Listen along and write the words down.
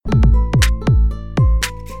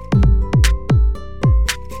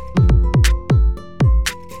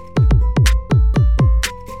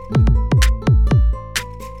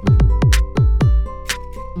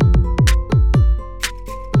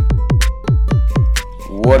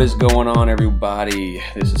What is going on, everybody?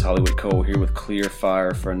 This is Hollywood Cole here with Clear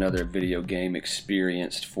Fire for another video game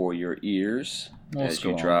experienced for your ears as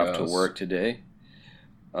you drive to work today,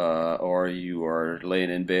 or you are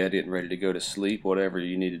laying in bed getting ready to go to sleep, whatever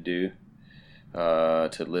you need to do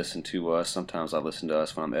to listen to us. Sometimes I listen to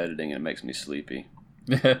us when I'm editing and it makes me sleepy.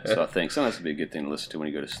 So I think sometimes it'd be a good thing to listen to when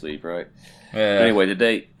you go to sleep, right? Yeah. Anyway,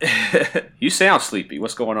 today, you sound sleepy.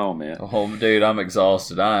 What's going on, man? Oh, dude, I'm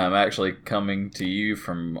exhausted. I am actually coming to you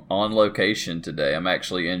from on location today. I'm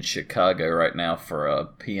actually in Chicago right now for a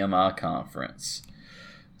PMI conference.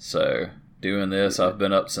 So, doing this, I've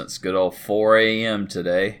been up since good old 4 a.m.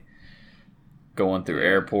 today, going through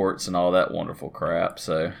airports and all that wonderful crap.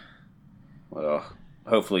 So, well,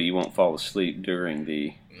 hopefully you won't fall asleep during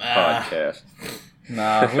the podcast.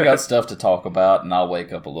 Nah, we got stuff to talk about, and I'll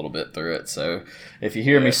wake up a little bit through it. So if you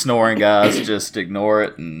hear me snoring, guys, just ignore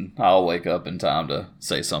it, and I'll wake up in time to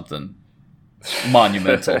say something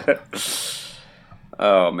monumental.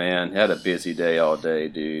 Oh, man. Had a busy day all day,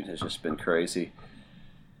 dude. It's just been crazy.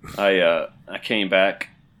 I came back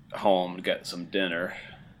home, got some dinner,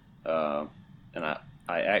 and I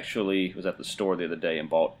actually was at the store the other day and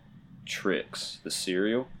bought Trix, the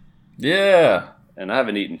cereal. Yeah. And I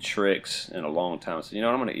haven't eaten Trix in a long time. So, you know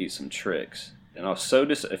what? I'm going to eat some Trix. And I was so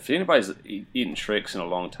if anybody's eaten Trix in a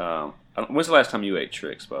long time. When's the last time you ate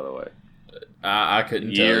Trix, by the way? I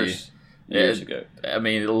couldn't tell you. Years ago. I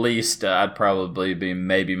mean, at least I'd probably be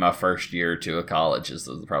maybe my first year or two of college is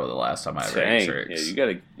probably the last time I ever ate Trix.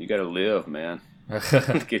 Yeah, you gotta live, man.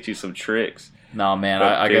 Get you some Trix. No, man,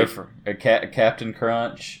 I go for a Captain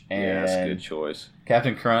Crunch and that's a good choice.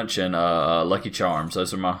 Captain Crunch and Lucky Charms.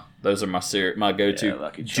 Those are my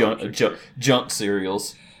go-to junk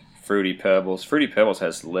cereals. Fruity Pebbles. Fruity Pebbles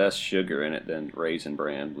has less sugar in it than Raisin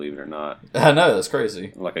Bran, believe it or not. I know, that's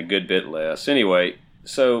crazy. Like a good bit less. Anyway,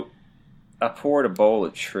 so I poured a bowl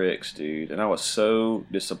of Trix, dude, and I was so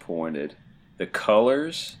disappointed. The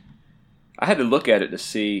colors, I had to look at it to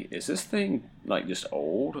see, is this thing like just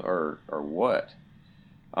old or what?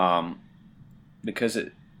 Because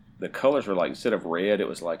the colors were like, instead of red, it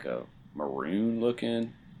was like a maroon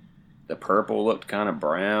looking. The purple looked kind of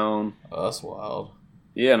brown. Oh, that's wild.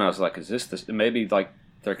 Yeah, and I was like, is this maybe like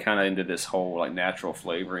they're kind of into this whole like natural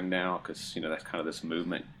flavoring now? Because, you know, that's kind of this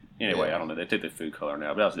movement. Anyway, yeah. I don't know. They take the food color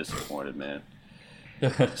now, but I was disappointed, man.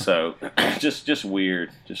 So, just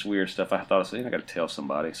weird stuff. I thought, I got to tell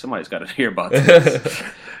somebody. Somebody's got to hear about this.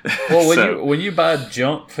 Well, when you buy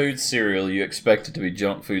junk food cereal, you expect it to be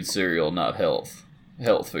junk food cereal, not health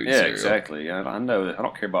food cereal. Yeah, exactly. I know that. I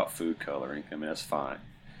don't care about food coloring. I mean, that's fine.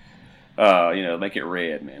 Make it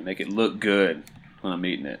red, man. Make it look good when I'm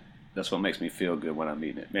eating it. That's what makes me feel good when I'm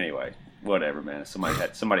eating it. Anyway, whatever, man.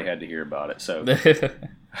 Somebody had to hear about it. So,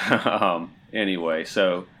 anyway,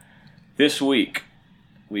 so this week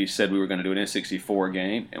we said we were going to do an N64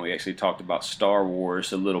 game, and we actually talked about Star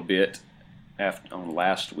Wars a little bit on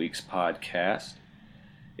last week's podcast.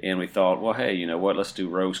 And we thought, well, hey, you know what? Let's do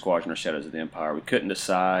Rogue Squadron or Shadows of the Empire. We couldn't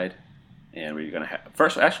decide, and we were going to have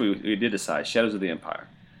first. Actually, we did decide Shadows of the Empire.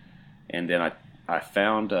 And then I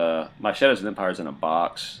found my Shadows of the Empire is in a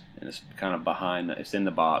box, and it's kind of behind. It's in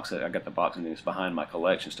the box. I got the box, and it's behind my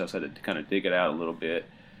collection stuff, so I had to kind of dig it out a little bit.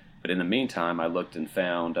 But in the meantime, I looked and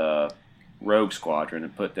found Rogue Squadron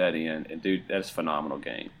and put that in. And dude, that's a phenomenal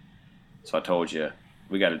game. So I told you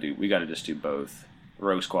we got to just do both.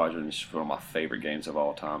 Rogue Squadron is one of my favorite games of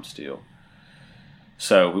all time still.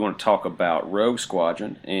 So we want to talk about Rogue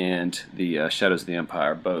Squadron and the Shadows of the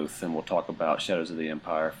Empire both, and we'll talk about Shadows of the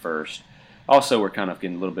Empire first. Also, we're kind of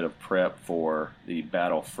getting a little bit of prep for the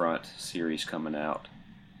Battlefront series coming out.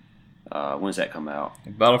 When's that come out?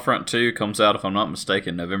 Battlefront 2 comes out, if I'm not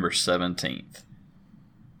mistaken, November 17th.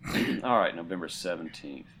 All right, November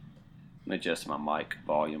 17th. Let me adjust my mic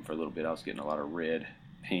volume for a little bit. I was getting a lot of red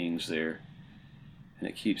pings there, and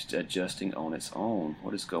it keeps adjusting on its own.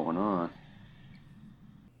 What is going on?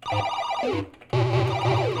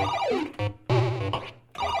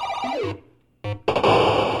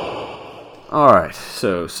 Alright,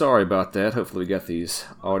 so sorry about that. Hopefully we got these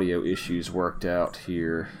audio issues worked out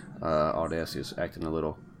here. Audacity is acting a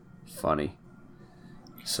little funny.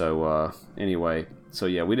 So anyway,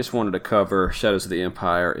 we just wanted to cover Shadows of the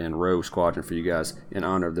Empire and Rogue Squadron for you guys in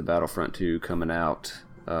honor of the Battlefront 2 coming out.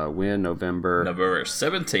 When? November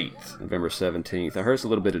 17th. November 17th. I heard a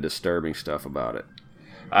little bit of disturbing stuff about it.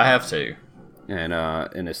 I have too. And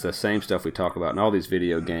it's the same stuff we talk about in all these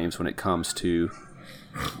video games when it comes to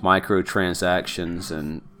microtransactions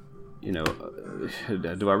and, you know,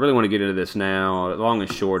 do I really want to get into this now? Long and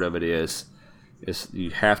short of it is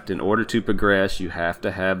you have to, in order to progress, you have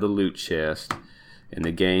to have the loot chest. and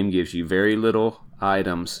the game gives you very little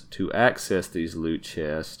items to access these loot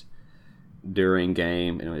chests during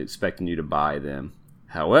game, and expecting you to buy them.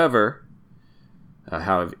 However,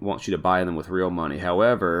 how it wants you to buy them with real money.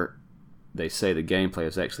 However, they say the gameplay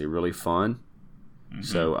is actually really fun. Mm-hmm.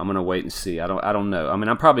 So I'm gonna wait and see. I don't know. I mean,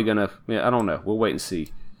 I'm probably gonna. I don't know. We'll wait and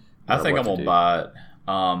see. I think I'm gonna buy it.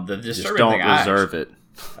 The disturbing don't thing, reserve it.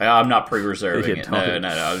 I'm not pre-reserving it. No.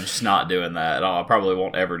 I'm just not doing that. I probably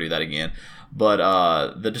won't ever do that again.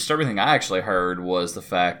 But the disturbing thing I actually heard was the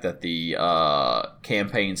fact that the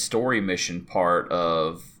campaign story mission part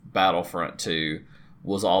of Battlefront 2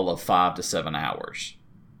 was all of 5 to 7 hours.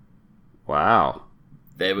 Wow.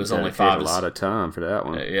 It was only 5 to... a lot of time for that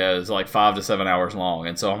one. Yeah, it was like 5 to 7 hours long.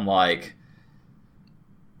 And so I'm like,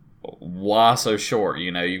 why so short?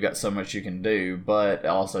 You've got so much you can do. But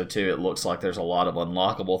also, too, it looks like there's a lot of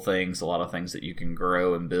unlockable things, a lot of things that you can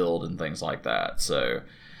grow and build and things like that. So,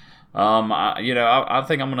 I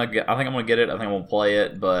think I'm gonna get it. I think I'm gonna play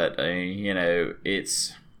it. But, I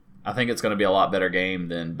think it's going to be a lot better game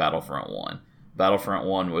than Battlefront 1. Battlefront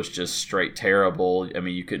 1 was just straight terrible. I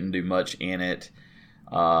mean, you couldn't do much in it.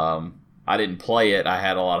 I didn't play it. I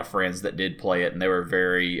had a lot of friends that did play it, and they were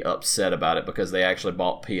very upset about it because they actually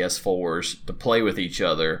bought PS4s to play with each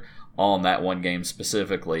other on that one game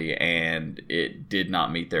specifically, and it did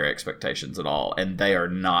not meet their expectations at all. And they are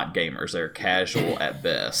not gamers; they're casual at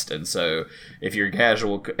best. And so, if your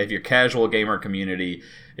casual gamer community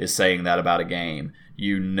is saying that about a game,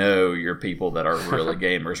 your people that are really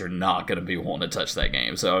gamers are not going to be wanting to touch that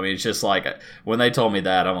game. So, I mean, it's just like, when they told me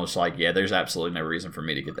that, I'm just like, yeah, there's absolutely no reason for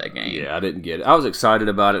me to get that game. Yeah, I didn't get it. I was excited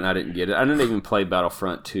about it, and I didn't get it. I didn't even play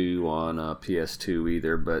Battlefront 2 on PS2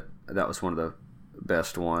 either, but that was one of the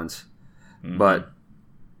best ones. Mm-hmm. But,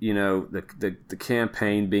 the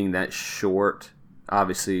campaign being that short,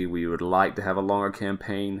 obviously we would like to have a longer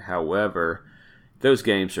campaign. However, those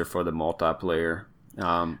games are for the multiplayer.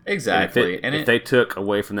 Exactly. And if they took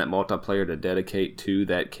away from that multiplayer to dedicate to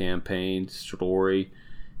that campaign story,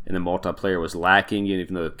 and the multiplayer was lacking,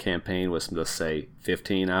 even though the campaign was, let's say,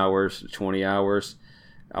 15 hours, 20 hours,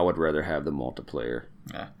 I would rather have the multiplayer.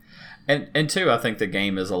 Yeah. And two, I think the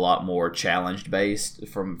game is a lot more challenge based.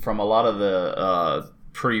 From a lot of the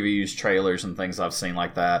previews, trailers, and things I've seen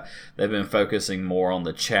like that, they've been focusing more on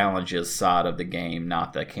the challenges side of the game,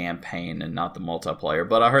 not the campaign and not the multiplayer.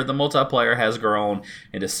 But I heard the multiplayer has grown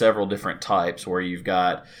into several different types, where you've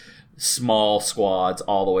got small squads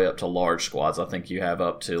all the way up to large squads. I think you have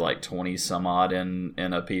up to like 20 some odd in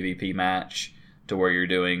a PvP match, to where you're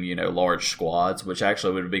doing large squads, which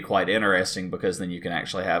actually would be quite interesting, because then you can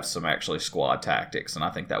actually have some squad tactics, and I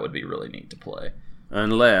think that would be really neat to play.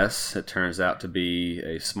 Unless it turns out to be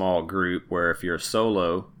a small group, where if you're a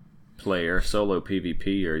solo player, solo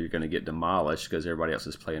PvP, or you're going to get demolished because everybody else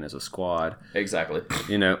is playing as a squad. Exactly.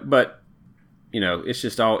 But it's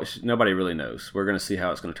just nobody really knows. We're going to see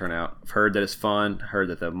how it's going to turn out. I've heard that it's fun. Heard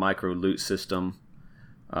that the micro loot system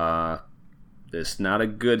is not a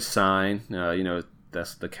good sign.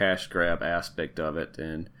 That's the cash grab aspect of it,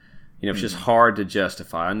 and it's just hard to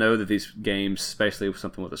justify. I know that these games, especially with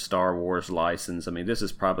something with a Star Wars license, I mean, this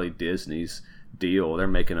is probably Disney's deal. They're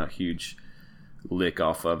making a huge lick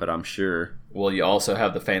off of it, I'm sure. Well, you also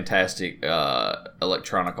have the fantastic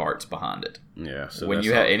Electronic Arts behind it. Yeah. So when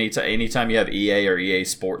you have anytime you have EA or EA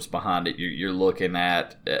Sports behind it, you're looking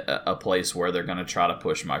at a place where they're going to try to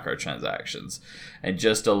push microtransactions. And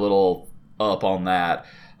just a little up on that,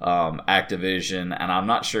 Activision, and I'm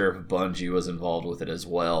not sure if Bungie was involved with it as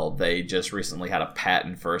well. They just recently had a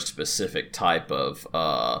patent for a specific type of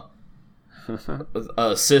a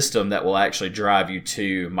system that will actually drive you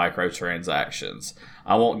to microtransactions.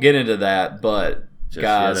 I won't get into that, but just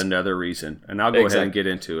guys, yet another reason. And I'll go ahead and get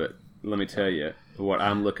into it. Let me tell you what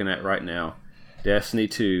I'm looking at right now. Destiny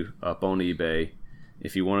 2 up on eBay.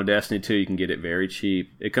 If you want a Destiny 2, you can get it very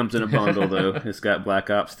cheap. It comes in a bundle, though. It's got Black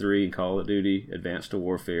Ops 3 and Call of Duty Advanced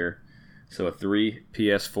Warfare. So a 3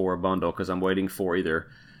 PS4 bundle, because I'm waiting for either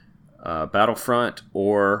Battlefront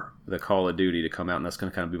or the Call of Duty to come out, and that's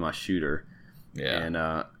going to kind of be my shooter. Yeah.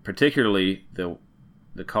 And particularly the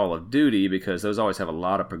Call of Duty, because those always have a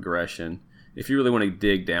lot of progression. If you really want to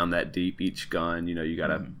dig down that deep, each gun, you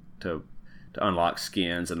got to unlock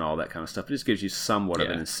skins and all that kind of stuff. It just gives you somewhat of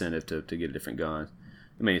an incentive to get a different gun.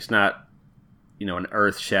 I mean, it's not, an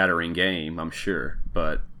earth-shattering game, I'm sure,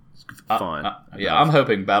 but it's fun. I'm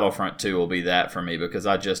hoping Battlefront 2 will be that for me, because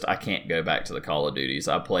I can't go back to the Call of Duties.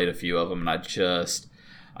 I played a few of them, and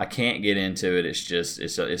I can't get into it.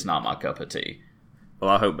 It's not my cup of tea.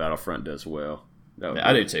 Well, I hope Battlefront does well.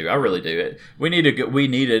 I do too. I really do. We need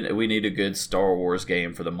a good Star Wars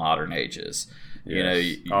game for the modern ages.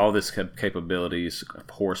 Yes. All this capabilities,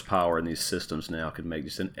 horsepower in these systems now could make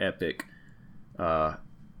just an epic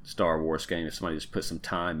Star Wars game if somebody just put some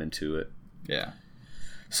time into it. Yeah.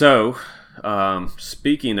 So,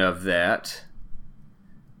 speaking of that,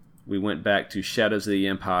 we went back to Shadows of the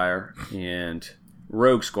Empire and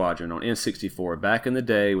Rogue Squadron on N64. Back in the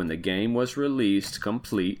day when the game was released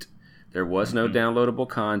complete, there was no downloadable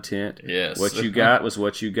content. Yes. What you got was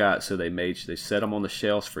what you got. So they set them on the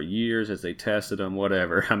shelves for years as they tested them,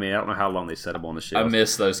 whatever. I mean, I don't know how long they set them on the shelves. I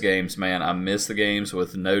miss those games, man. I miss the games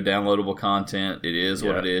with no downloadable content. It is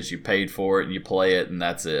what it is. You paid for it and you play it and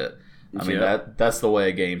that's it. I mean, that's the way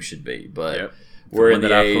a game should be. But we're in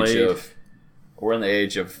the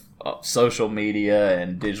age of social media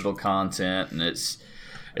and digital content, and it's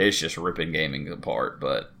just ripping gaming apart.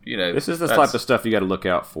 But this is the type of stuff you got to look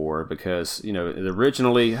out for, because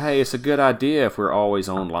originally, hey, it's a good idea if we're always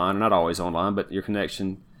online, not always online, but your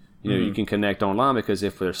connection, you can connect online, because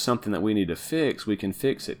if there's something that we need to fix, we can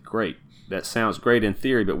fix it. Great, that sounds great in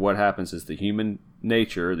theory, but what happens is the human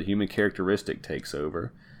nature, the human characteristic takes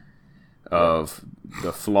over of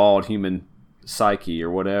the flawed human psyche or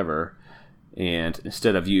whatever. And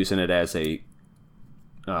instead of using it as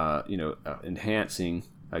enhancing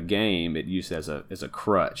a game, it used as a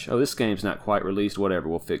crutch. Oh, this game's not quite released, whatever,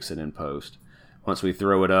 we'll fix it in post. Once we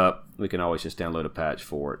throw it up, we can always just download a patch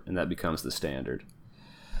for it, and that becomes the standard.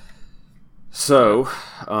 So,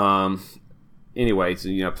 anyways,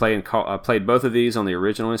 I played both of these on the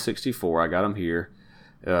original N64. I got them here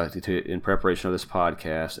in preparation of this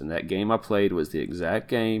podcast, and that game I played was the exact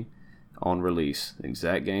game on release. The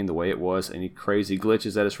exact game, the way it was. Any crazy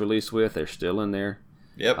glitches that it's released with, they're still in there.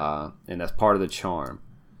 Yep. And that's part of the charm.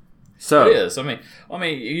 So it is. I mean,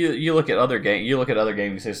 you look at other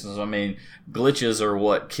gaming systems. I mean, glitches are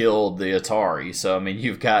what killed the Atari. So I mean,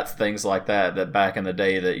 you've got things like that back in the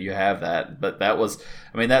day that you have that. But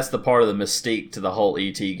that's the part of the mystique to the whole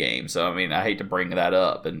ET game. So I mean, I hate to bring that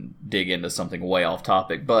up and dig into something way off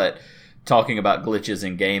topic, but talking about glitches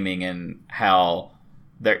in gaming and how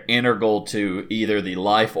they're integral to either the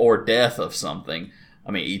life or death of something.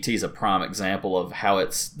 I mean, E.T. is a prime example of how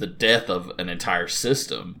it's the death of an entire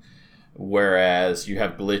system, whereas you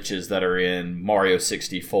have glitches that are in Mario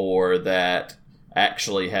 64 that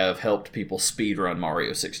actually have helped people speedrun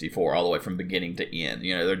Mario 64 all the way from beginning to end.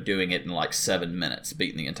 They're doing it in like 7 minutes,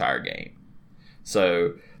 beating the entire game.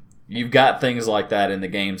 So you've got things like that in the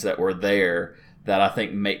games that were there that I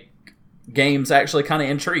think make games actually kind of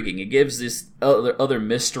intriguing. It gives this other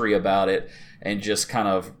mystery about it and just kind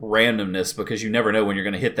of randomness, because you never know when you're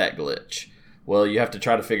going to hit that glitch. Well, you have to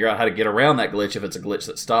try to figure out how to get around that glitch if it's a glitch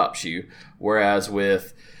that stops you. Whereas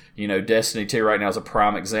with, Destiny 2 right now is a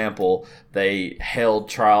prime example. They held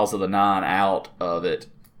Trials of the Nine out of it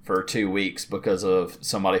for 2 weeks because of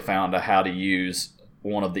somebody found out how to use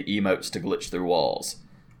one of the emotes to glitch through walls.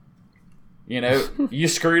 You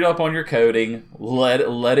screwed up on your coding. Let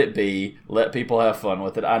it be. Let people have fun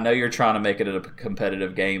with it. I know you're trying to make it a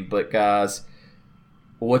competitive game, but guys,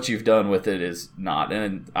 what you've done with it is not.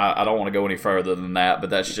 And I don't want to go any further than that, but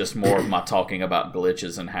that's just more of my talking about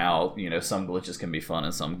glitches and how some glitches can be fun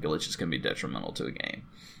and some glitches can be detrimental to a game.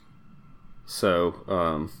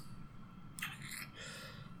 So,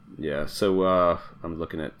 I'm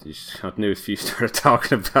looking at these. I knew if you started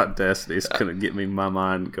talking about Destiny, it's going to get my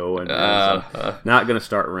mind going. So not going to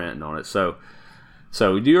start ranting on it. So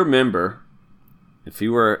do you remember, if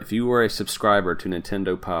you were a subscriber to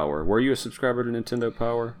Nintendo Power, were you a subscriber to Nintendo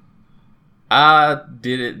Power? I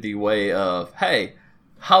did it the way of, hey,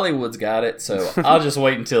 Hollywood's got it, so I'll just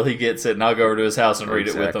wait until he gets it, and I'll go over to his house and read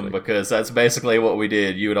it with him, because that's basically what we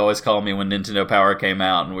did. You would always call me when Nintendo Power came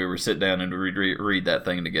out, and we would sit down and read that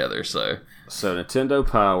thing together. So Nintendo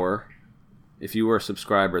Power, if you were a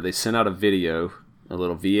subscriber, they sent out a video, a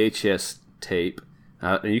little VHS tape,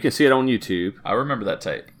 and you can see it on YouTube. I remember that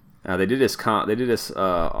tape. They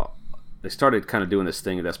started kind of doing this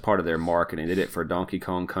thing that's part of their marketing. They did it for Donkey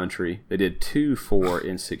Kong Country. They did 2 for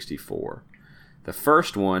N64. The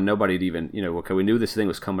first one, nobody had even, we knew this thing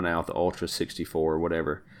was coming out, the Ultra 64 or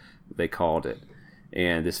whatever they called it.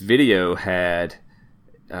 And this video had,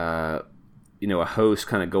 a host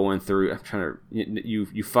kind of going through,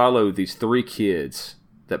 you follow these 3 kids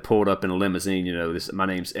that pulled up in a limousine, my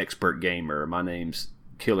name's Expert Gamer, my name's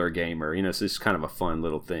Killer Gamer, so it's kind of a fun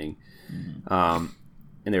little thing. Mm-hmm.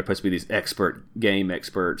 And they're supposed to be these game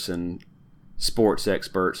experts and sports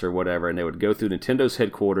experts or whatever, and they would go through Nintendo's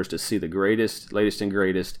headquarters to see the latest and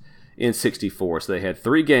greatest N64. So they had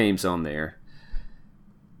 3 games on there,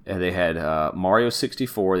 and they had Mario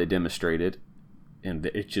 64 they demonstrated, and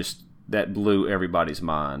that blew everybody's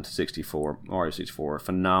mind. 64, Mario 64,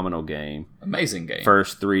 phenomenal game. Amazing game.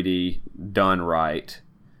 First 3D done right.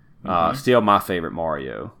 Still my favorite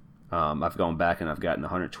Mario. I've gone back and I've gotten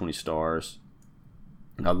 120 stars.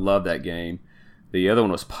 I love that game. The other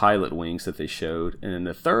one was Pilot Wings that they showed, and then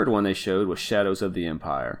the third one they showed was Shadows of the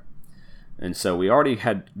Empire. And so they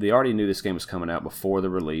already knew this game was coming out before the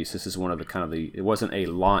release. This is one of the it wasn't a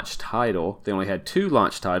launch title. They only had 2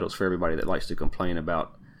 launch titles for everybody that likes to complain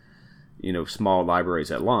about, small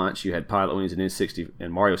libraries at launch. You had Pilot Wings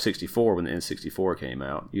and Mario 64 when the N64 came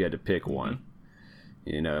out. You had to pick one.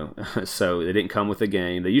 So they didn't come with a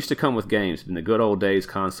game. They used to come with games. In the good old days,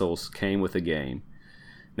 consoles came with a game.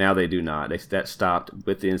 Now they do not. That stopped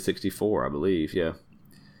with the N64, I believe. Yeah.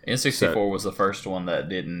 N64 was the first one that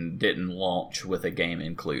didn't launch with a game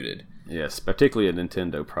included. Yes, particularly a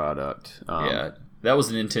Nintendo product. Yeah, that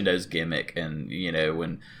was Nintendo's gimmick, and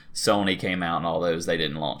when Sony came out and all those, they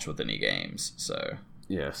didn't launch with any games. So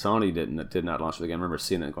yeah, Sony did not launch with a game. I remember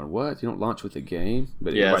seeing it and going, "What? You don't launch with a game?"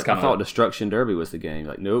 But yeah, I thought Destruction Derby was the game.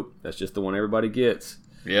 Like, nope, that's just the one everybody gets.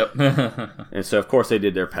 Yep. And so of course they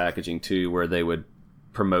did their packaging too, where they would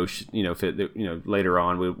promotion, later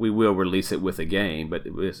on we will release it with a game, but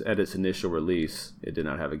it was, at its initial release, it did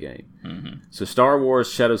not have a game. So Star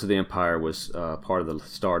Wars Shadows of the Empire was part of the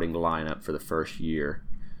starting lineup for the first year,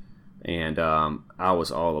 and I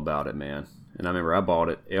was all about it, man. And I remember I bought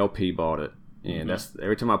it, LP bought it, and that's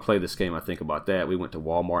every time I play this game I think about that. We went to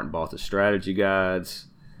Walmart and bought the strategy guides,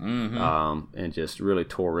 and just really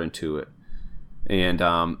tore into it. And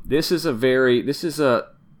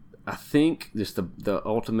I think just the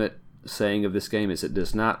ultimate saying of this game is it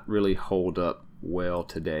does not really hold up well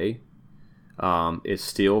today. It's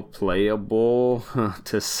still playable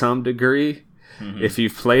to some degree if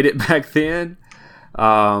you've played it back then.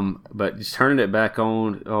 But just turning it back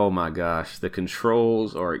on, oh my gosh, the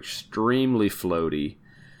controls are extremely floaty.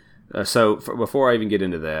 Before I even get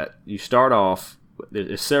into that, you start off,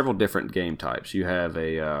 there's several different game types. You have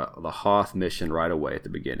the Hoth mission right away at the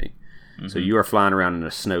beginning. So you are flying around in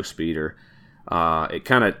a snow speeder.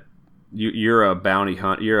 You're a bounty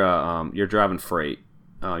hunt. You're driving freight.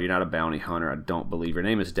 You're not a bounty hunter, I don't believe. Your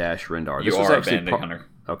name is Dash Rendar. You are a bounty hunter.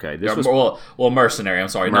 Okay, mercenary. I'm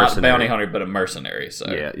sorry, not bounty hunter, but a mercenary. So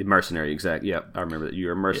yeah, mercenary. Exactly. Yep, I remember that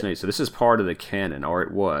you're a mercenary. Yeah. So this is part of the canon, or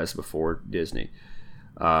it was before Disney.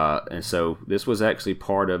 And so this was actually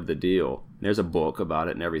part of the deal. There's a book about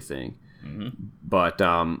it and everything. But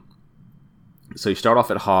so you start off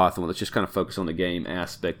at Hoth, and let's just kind of focus on the game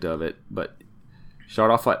aspect of it. But you start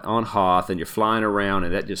off on Hoth, and you're flying around,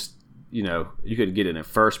 and that just, you could get in a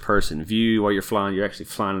first-person view while you're flying. You're actually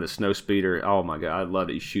flying in the snow speeder. Oh, my God, I love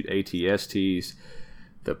it. You shoot AT-STs,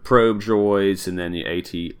 the probe droids, and then the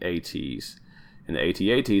AT-ATs. And the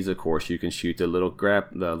AT-ATs, of course, you can shoot the little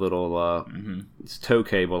tow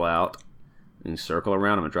cable out and circle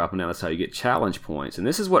around them and drop them down. That's how you get challenge points. And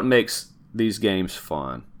this is what makes these games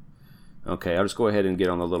fun. Okay, I'll just go ahead and get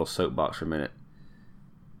on the little soapbox for a minute.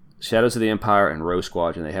 Shadows of the Empire and Rogue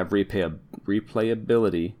Squadron, they have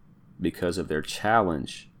replayability because of their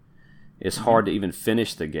challenge. It's hard to even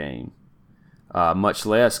finish the game, much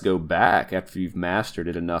less go back after you've mastered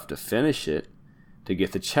it enough to finish it to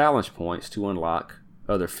get the challenge points to unlock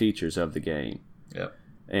other features of the game. Yep.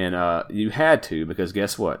 And you had to, because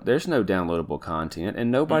guess what? There's no downloadable content,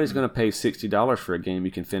 and nobody's going to pay $60 for a game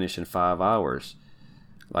you can finish in 5 hours.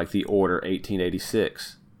 Like The Order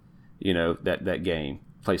 1886, that game,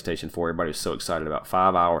 PlayStation 4. Everybody was so excited about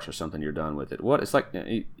 5 hours or something. You're done with it. What? It's like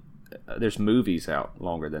there's movies out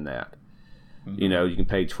longer than that. You can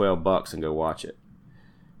pay $12 and go watch it.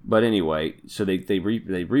 But anyway, so they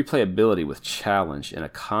replayability with challenge and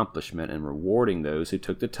accomplishment and rewarding those who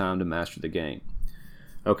took the time to master the game.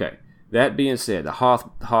 Okay. That being said, the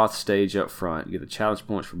Hoth stage up front, you get the challenge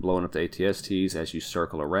points for blowing up the AT-STs as you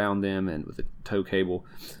circle around them and with the tow cable.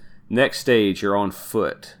 Next stage, you're on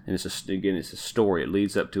foot, and it's a story. It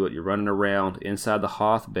leads up to it. You're running around inside the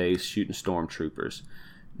Hoth base shooting stormtroopers.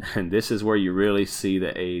 And this is where you really see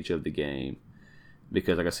the age of the game.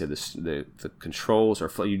 Because, like I said, the controls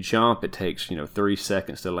are... You jump, it takes 3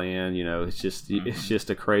 seconds to land. It's just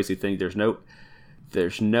a crazy thing. There's no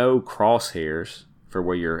crosshairs for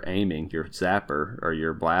where you're aiming your zapper or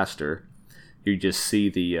your blaster. You just see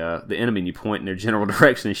the enemy and you point in their general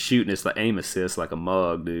direction and shoot, and it's like aim assist like a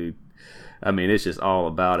mug, dude. I mean, it's just all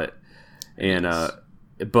about it. And I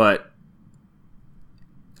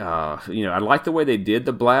like the way they did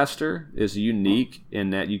the blaster. Is unique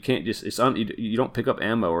in that you can't just you don't pick up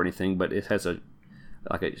ammo or anything, but it has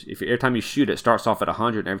every time you shoot it starts off at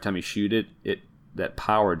 100, and every time you shoot it that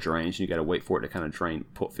power drains, and you got to wait for it to kind of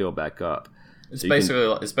fill back up. It's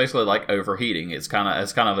basically like overheating. It's kind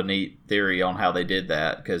of a neat theory on how they did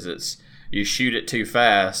that, because you shoot it too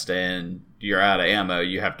fast and you're out of ammo.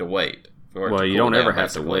 You have to wait. Well, you don't ever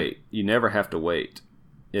have to wait. You never have to wait.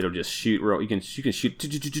 It'll just shoot. You can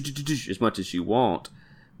shoot as much as you want,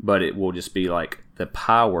 but it will just be like the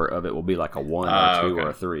power of it will be like a 1 or a 2 or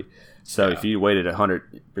a 3. So if you waited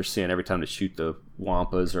 100% every time to shoot the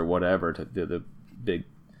wampas or whatever, to the big,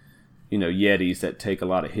 Yetis that take a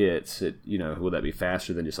lot of hits, will that be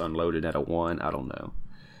faster than just unloaded at a 1? I don't know.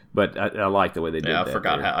 But I like the way they did that. I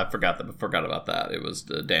forgot about that. It was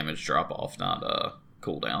the damage drop off, not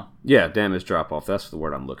cooldown. Yeah, damage drop off. That's the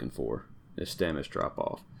word I'm looking for. It's damage drop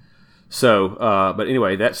off. So, but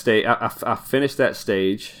anyway, that stage, I finished that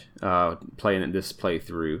stage playing it this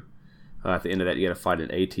playthrough. At the end of that, you got to fight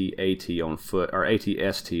an AT on foot, or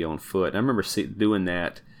AT-ST on foot. And I remember doing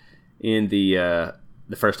that in the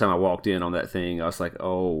first time I walked in on that thing. I was like,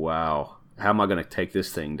 oh wow, how am I going to take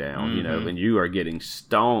this thing down? Mm-hmm. And you are getting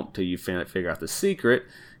stomped till you figure out the secret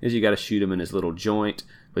is you got to shoot him in his little joint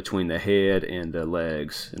between the head and the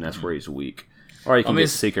legs, and that's where he's weak. Or you can get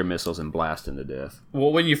seeker missiles and blast him to death.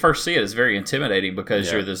 Well, when you first see it, it's very intimidating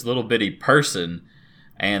because you're this little bitty person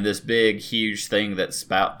and this big, huge thing that's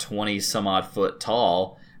about 20 some odd foot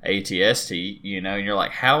tall, AT-ST, and you're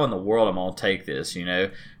like, how in the world am I going to take this,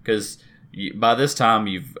 Because by this time,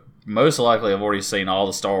 you've most likely have already seen all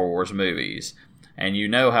the Star Wars movies, and you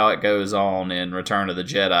know how it goes on in Return of the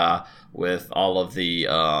Jedi with all of the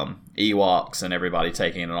Ewoks and everybody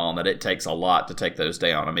taking it on, that it takes a lot to take those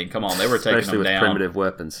down. I mean, come on, they were taking them down. Primitive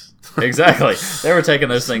weapons. Exactly. They were taking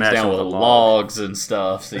those things down with logs and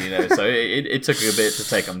stuff, so it took a bit to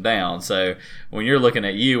take them down. So when you're looking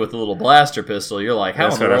at you with a little blaster pistol, you're like,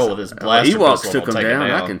 how in the world with this blaster Ewoks pistol took them down,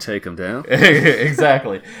 I can take them down.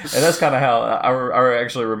 Exactly. And that's kind of how I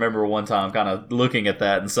actually remember one time kind of looking at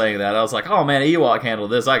that and saying that. I was like, oh man, Ewok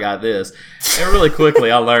handled this, I got this. And really quickly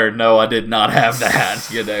I learned, no, I did not have that,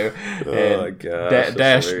 Oh my gosh.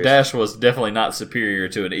 Dash was definitely not superior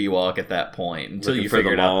to an Ewok at that point until you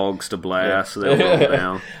figure it out. Logs to blast, so they'll roll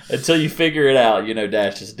down. Until you figure it out,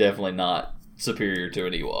 Dash is definitely not superior to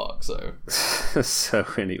an Ewok. So, so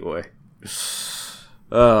anyway,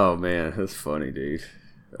 oh man, that's funny, dude.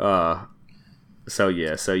 So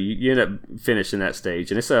you end up finishing that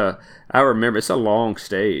stage, and I remember it's a long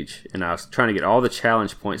stage, and I was trying to get all the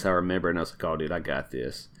challenge points I remember, and I was like, oh dude, I got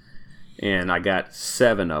this. And I got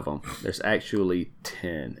 7 of them. There's actually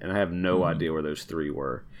 10, and I have no idea where those 3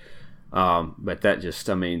 were. But that just,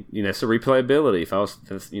 it's the replayability. If I was,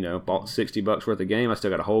 bought $60 worth of game, I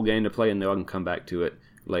still got a whole game to play, and know I can come back to it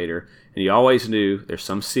later. And you always knew there's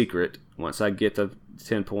some secret. Once I get the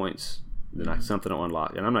 10 points, then something will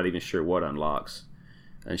unlock. And I'm not even sure what unlocks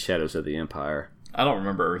in Shadows of the Empire. I don't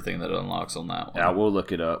remember everything that unlocks on that one. I will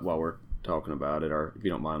look it up while we're talking about it, or if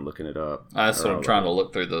you don't mind looking it up. That's what I'm trying to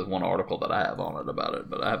look through the one article that I have on it about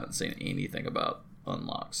it, but I haven't seen anything about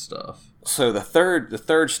unlock stuff. So the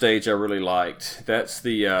third stage I really liked. That's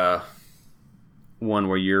the one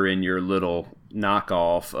where you're in your little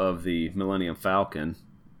knockoff of the Millennium Falcon,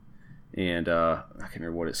 and I can't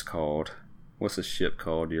remember what it's called. What's the ship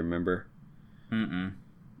called? Do you remember? Mm-mm.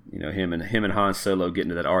 Him and Han Solo get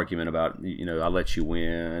into that argument about I let you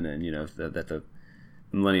win, and that the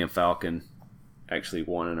Millennium Falcon actually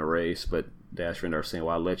won in a race, but Dash Rendar saying,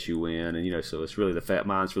 well, I let you win, and so it's really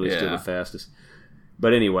mine's really still the fastest.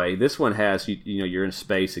 But anyway, this one has you're in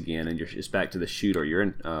space again, and it's back to the shooter. You're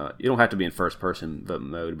in you don't have to be in first person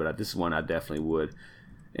mode, but this is one I definitely would.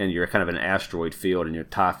 And you're kind of an asteroid field, and your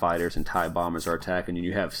TIE fighters and TIE bombers are attacking, and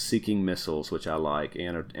you have seeking missiles, which I like,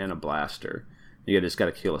 and a blaster. You just got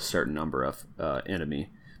to kill a certain number of enemy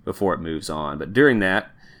before it moves on. But during that,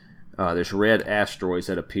 there's red asteroids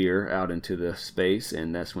that appear out into the space,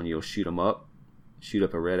 and that's when you'll shoot them up. Shoot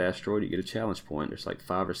up a red asteroid, you get a challenge point. There's like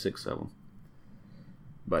 5 or 6 of them.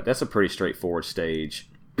 But that's a pretty straightforward stage.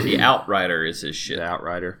 The Outrider is his shit. The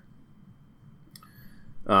Outrider.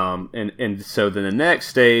 And so then the next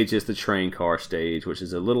stage is the train car stage, which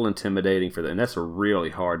is a little intimidating and that's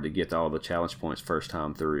really hard to get all the challenge points first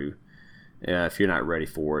time through. If you're not ready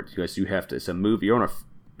for it, because it's a move. You're on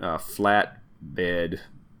a flat bed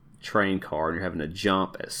train car, and you're having to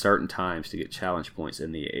jump at certain times to get challenge points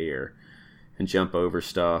in the air and jump over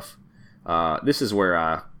stuff. This is where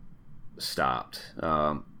I stopped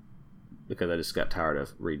because I just got tired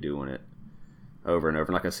of redoing it over and over.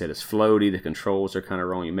 And like I said, it's floaty. The controls are kind of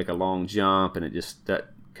wrong. You make a long jump, and that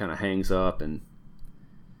kind of hangs up and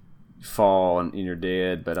fall, and you're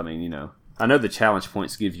dead. But I mean, I know the challenge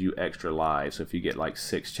points give you extra lives. So if you get like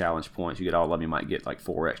 6 challenge points, you get all of them. You might get like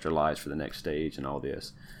 4 extra lives for the next stage and all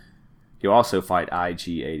this. You also fight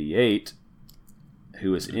IG-88,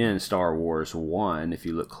 who is in Star Wars 1, if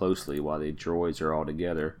you look closely, while the droids are all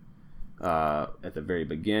together. At the very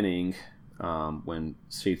beginning, when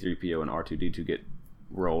C-3PO and R2-D2 get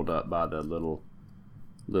rolled up by the little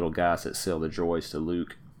guys that sell the droids to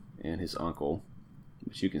Luke and his uncle,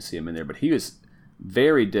 which you can see him in there. But he was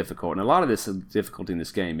very difficult, and a lot of this difficulty in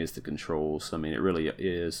this game is the controls. I mean, it really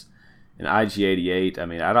is. In IG-88, I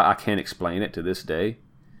mean, I can't explain it to this day,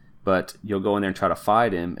 but you'll go in there and try to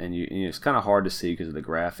fight him, and it's kind of hard to see because of the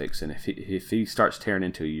graphics. And if he starts tearing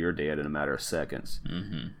into you, you're dead in a matter of seconds.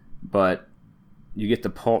 Mm-hmm. But you get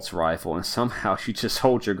the pulse rifle, and somehow you just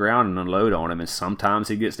hold your ground and unload on him, and sometimes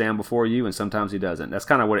he gets down before you, and sometimes he doesn't. That's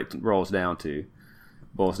kind of what it boils down to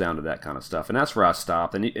that kind of stuff. And that's where I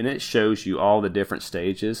stopped. And it shows you all the different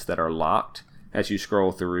stages that are locked as you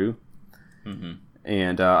scroll through. Mm-hmm.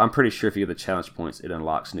 And I'm pretty sure if you get the challenge points, it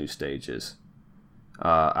unlocks new stages.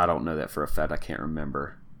 I don't know that for a fact. I can't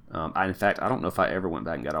remember. In fact, I don't know if I ever went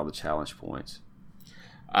back and got all the challenge points.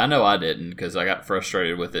 I know I didn't, because I got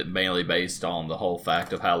frustrated with it mainly based on the whole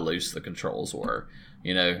fact of how loose the controls were.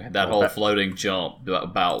 You know, that whole floating jump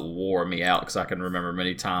about wore me out, because I can remember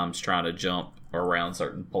many times trying to jump around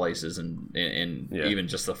certain places and even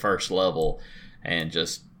just the first level, and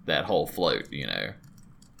just that whole float, you know.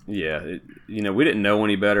 Yeah, we didn't know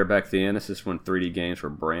any better back then. This is when 3D games were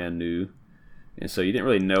brand new. And so you didn't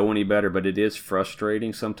really know any better, but it is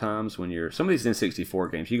frustrating sometimes when you're... Some of these N64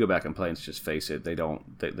 games, you go back and play and just face it,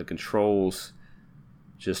 the controls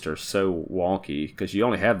just are so wonky because you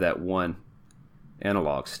only have that one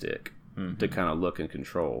analog stick to kind of look and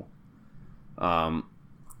control.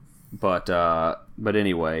 But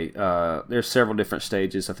anyway, there's several different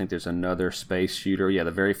stages. I think there's another space shooter. Yeah,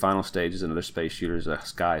 the very final stage is another space shooter. Is a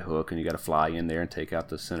sky hook, and you got to fly in there and take out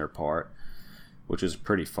the center part, which is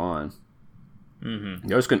pretty fun. Mm-hmm.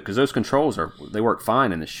 Because those controls they work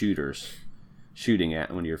fine in the shooting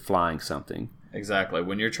at when you're flying something. Exactly.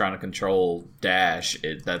 When you're trying to control dash,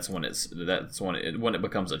 that's when it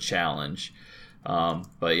becomes a challenge.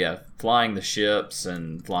 But yeah, flying the ships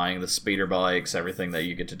and flying the speeder bikes, everything that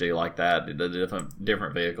you get to do like that, the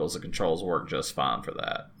different vehicles, the controls work just fine for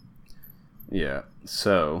that. Yeah.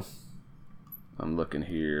 So I'm looking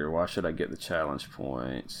here. Why should I get the challenge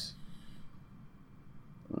points?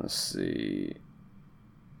 Let's see.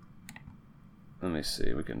 Let me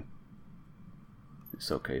see. We can.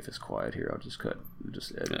 It's okay if it's quiet here. I'll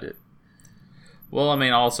just edit it. Well, I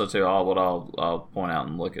mean, also too, I'll point out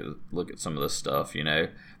and look at some of this stuff. You know,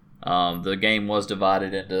 the game was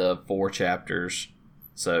divided into 4 chapters,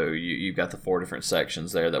 so you've got the 4 different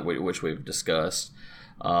sections there which we've discussed.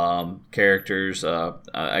 Characters.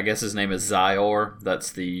 I guess his name is Zyor.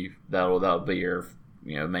 That'll be your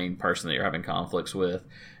main person that you're having conflicts with.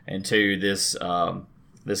 And 2,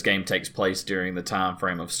 this game takes place during the time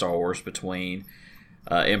frame of Star Wars between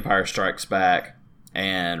Empire Strikes Back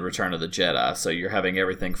and Return of the Jedi, so you're having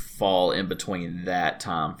everything fall in between that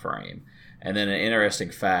time frame. And then an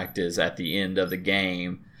interesting fact is at the end of the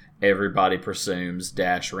game, everybody presumes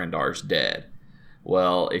Dash Rendar's dead.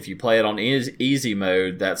 Well, if you play it on easy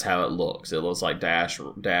mode, that's how it looks. It looks like Dash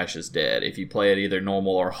is dead. If you play it either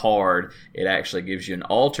normal or hard, it actually gives you an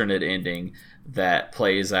alternate ending that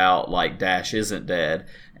plays out like Dash isn't dead.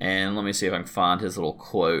 And let me see if I can find his little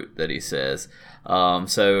quote that he says.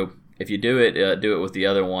 So if you do it with the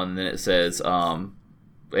other one, then it says,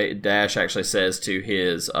 Dash actually says to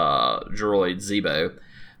his droid Zebo,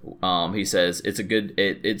 he says, it's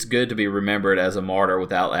good to be remembered as a martyr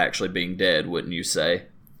without actually being dead, wouldn't you say?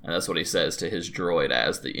 And that's what he says to his droid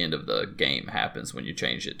as the end of the game happens when you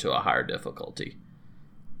change it to a higher difficulty.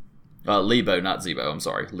 Lebo, not Zebo. I'm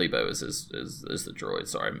sorry. Lebo is the droid.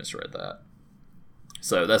 Sorry, I misread that.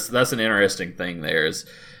 So that's an interesting thing there, is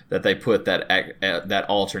that they put that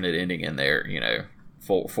alternate ending in there,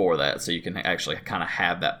 for that, so you can actually kind of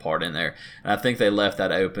have that part in there. And I think they left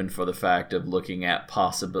that open for the fact of looking at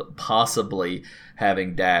possibly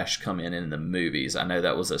having Dash come in the movies. I know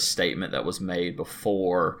that was a statement that was made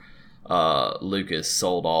before Lucas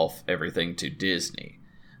sold off everything to Disney.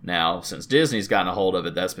 Now, since Disney's gotten a hold of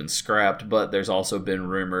it, that's been scrapped, but there's also been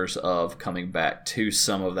rumors of coming back to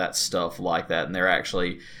some of that stuff like that, and they're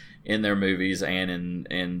actually, in their movies and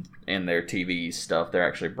in their TV stuff, they're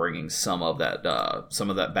actually bringing some of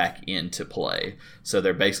that back into play. So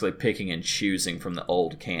they're basically picking and choosing from the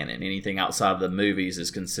old canon. Anything outside of the movies is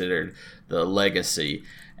considered the legacy,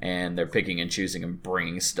 and they're picking and choosing and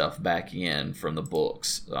bringing stuff back in from the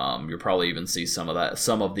books. You'll probably even see some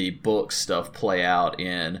of the book stuff play out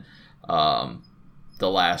in The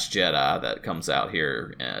Last Jedi that comes out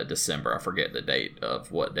here in December. I forget the date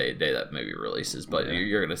of what day that movie releases, but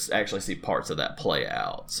you're going to actually see parts of that play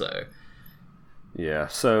out. So, Yeah.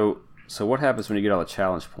 So what happens when you get all the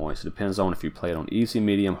challenge points? It depends on if you play it on easy,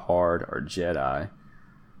 medium, hard, or Jedi.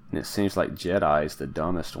 And it seems like Jedi is the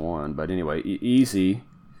dumbest one. But anyway, easy,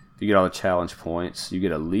 if you get all the challenge points, you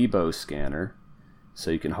get a Lebo scanner.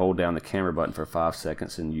 So you can hold down the camera button for 5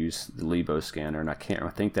 seconds and use the Lebo scanner. And I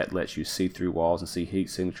think that lets you see through walls and see heat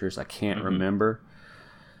signatures. I can't remember.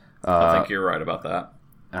 I think you're right about that.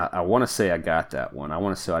 I want to say I got that one. I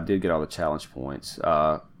want to say I did get all the challenge points.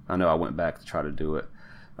 I know I went back to try to do it.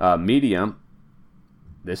 Medium,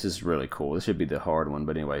 this is really cool. This should be the hard one.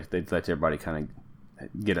 But anyway, they let everybody kind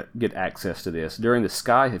of get access to this. During the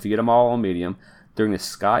sky, if you get them all on medium, during the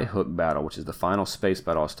Skyhook battle, which is the final space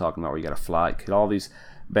battle I was talking about, where you got to fly, kill all these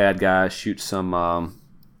bad guys, shoot some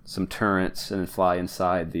turrets, and then fly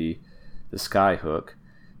inside the Skyhook.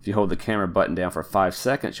 If you hold the camera button down for 5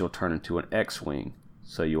 seconds, you'll turn into an X-Wing.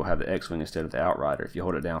 So you'll have the X-Wing instead of the Outrider. If you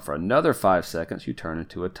hold it down for another 5 seconds, you turn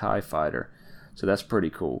into a TIE Fighter. So that's pretty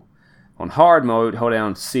cool. On hard mode, hold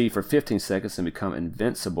down C for 15 seconds and become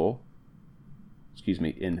invincible.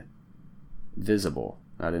 Invisible,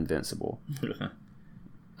 not invincible.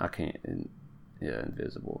 I can't.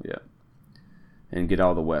 Invisible. Yeah. And get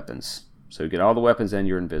all the weapons. So you get all the weapons and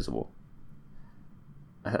you're invisible.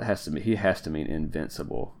 He has to mean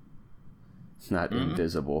invincible, not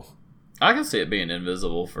invisible. I can see it being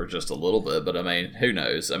invisible for just a little bit, but I mean, who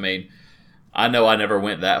knows? I mean, I know I never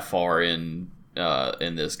went that far in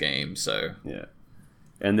this game, so yeah.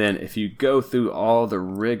 And then if you go through all the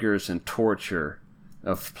rigors and torture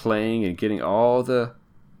of playing and getting all the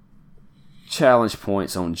challenge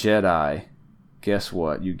points on Jedi, guess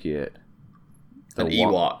what you get? An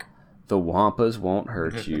Ewok. The Wampas won't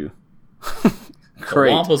hurt you.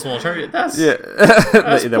 Great. The Wampas won't hurt you. That's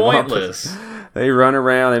pointless. Wampas, they run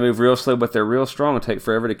around, they move real slow, but they're real strong and take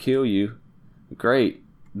forever to kill you. Great.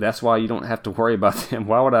 That's why you don't have to worry about them.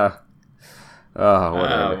 Why would I? Oh,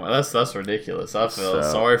 whatever. That's ridiculous. I feel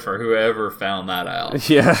sorry for whoever found that out.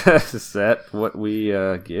 Yeah, is that what we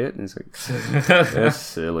get? It's like, that's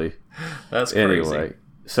silly. That's crazy. Anyway,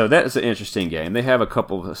 so that's an interesting game. They have a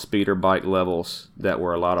couple of speeder bike levels that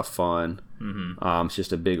were a lot of fun. Mm-hmm. It's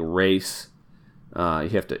just a big race. You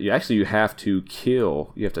have to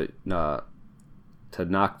kill. You have to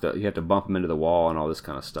you have to bump them into the wall and all this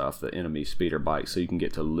kind of stuff. The enemy speeder bike, so you can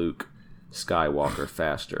get to Luke Skywalker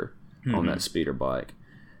faster on that speeder bike.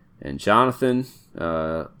 And Jonathan,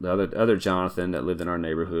 the other Jonathan that lived in our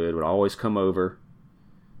neighborhood, would always come over,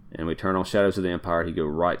 and we turn on Shadows of the Empire. He'd go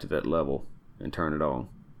right to that level and turn it on.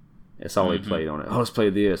 That's all he played on it. Oh, let's play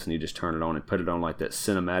this, and you just turn it on and put it on like that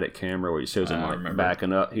cinematic camera where he shows him like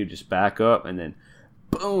backing up. He'd just back up and then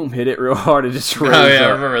boom, hit it real hard and just raise up. I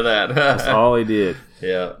remember that. That's all he did.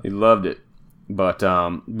 Yeah, he loved it. But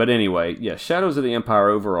anyway, yeah, Shadows of the Empire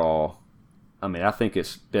overall, I mean, I think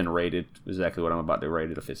it's been rated exactly what I'm about to rate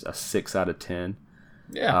it. If it's a 6 out of 10.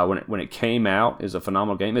 Yeah. When it came out, it was a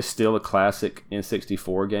phenomenal game. It's still a classic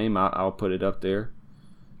N64 game. I'll put it up there.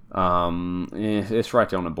 It's right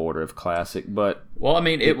there on the border of classic, but well, I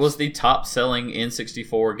mean, it was the top-selling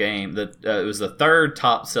N64 game. It was the third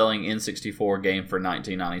top-selling N64 game for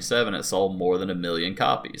 1997. It sold more than 1 million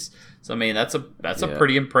copies. So I mean, that's a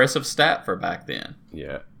pretty impressive stat for back then.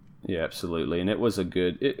 Yeah, absolutely. And it was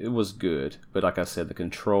it was good, but like I said, the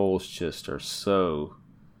controls just are so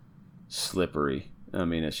slippery. I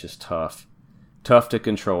mean, it's just tough to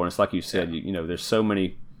control. And it's like you said, you know, there's so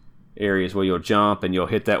many areas where you'll jump and you'll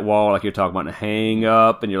hit that wall like you're talking about and hang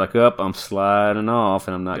up, and you're like, I'm sliding off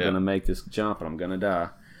and I'm not going to make this jump and I'm going to die.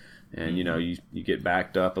 And you know, you get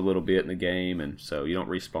backed up a little bit in the game, and so you don't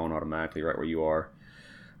respawn automatically right where you are.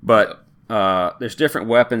 But there's different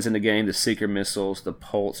weapons in the game: the Seeker missiles, the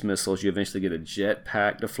Pulse missiles. You eventually get a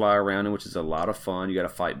jetpack to fly around in, which is a lot of fun. You got to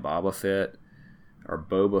fight Boba Fett.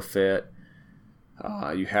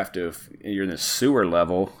 You're in the sewer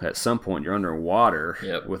level. At some point, you're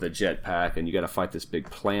underwater with a jetpack, and you got to fight this big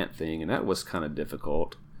plant thing, and that was kind of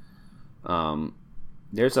difficult.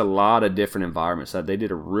 There's a lot of different environments. They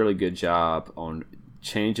did a really good job on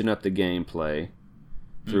changing up the gameplay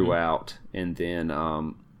throughout, and then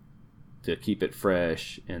to keep it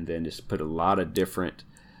fresh, and then just put a lot of different,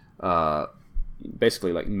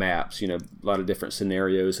 basically like maps. You know, a lot of different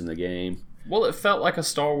scenarios in the game. Well, it felt like a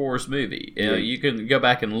Star Wars movie. You know, you can go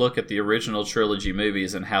back and look at the original trilogy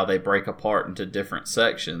movies and how they break apart into different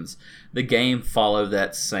sections. The game followed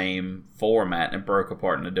that same format and broke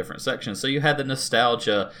apart into different sections. So you had the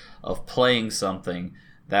nostalgia of playing something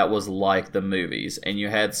that was like the movies, and you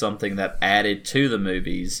had something that added to the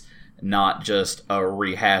movies, not just a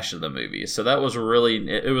rehash of the movies. So that was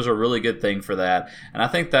it was a really good thing for that. And I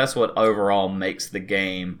think that's what overall makes the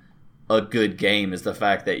game a good game is the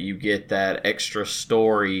fact that you get that extra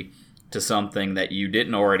story to something that you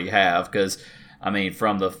didn't already have. Because I mean,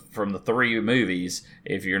 from the 3 movies,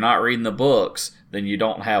 if you're not reading the books, then you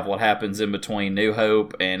don't have what happens in between New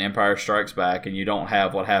Hope and Empire Strikes Back, and you don't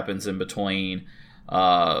have what happens in between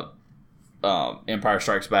Empire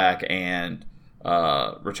Strikes Back and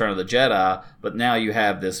Return of the Jedi. But now you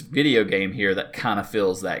have this video game here that kind of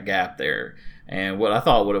fills that gap there. And what I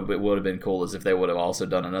thought would have been cool is if they would have also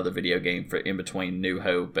done another video game for in between New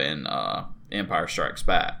Hope and Empire Strikes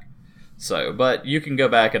Back. So, but you can go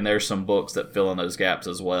back and there's some books that fill in those gaps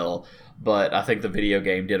as well. But I think the video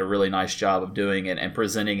game did a really nice job of doing it and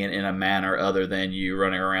presenting it in a manner other than you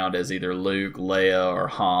running around as either Luke, Leia, or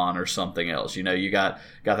Han or something else. You know, you got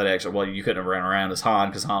that extra. Well, you couldn't have run around as Han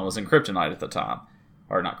because Han was in Kryptonite at the time,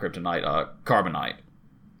 or not Kryptonite, Carbonite.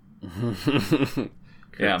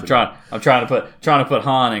 Yeah, I'm trying to put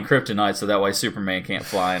Han in Kryptonite so that way Superman can't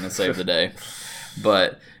fly in and save the day.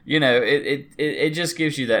 But you know, it just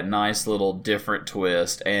gives you that nice little different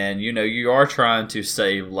twist. And, you know, you are trying to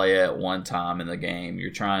save Leia at one time in the game. You're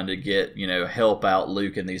trying to get, you know, help out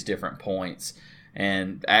Luke in these different points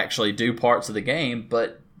and actually do parts of the game,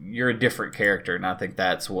 but you're a different character. And I think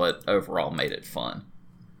that's what overall made it fun.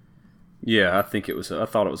 Yeah, I thought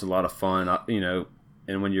it was a lot of fun. You know,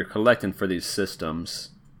 and when you're collecting for these systems,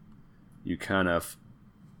 you kind of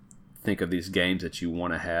think of these games that you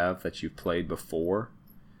want to have that you've played before.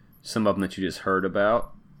 Some of them that you just heard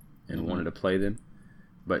about and wanted to play them.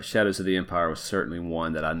 But Shadows of the Empire was certainly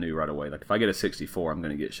one that I knew right away. Like, if I get a 64, I'm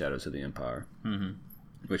going to get Shadows of the Empire. Mm-hmm.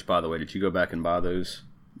 Which, by the way, did you go back and buy those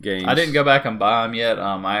games? I didn't go back and buy them yet.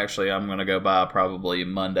 I'm going to go buy probably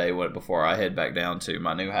Monday before I head back down to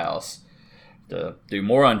my new house to do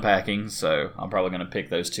more unpacking. So I'm probably going to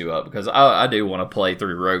pick those 2 up because I do want to play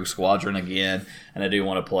through Rogue Squadron again, and I do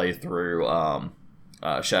want to play through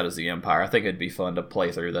Shadows of the Empire. I think it'd be fun to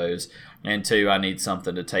play through those. And 2, I need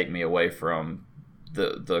something to take me away from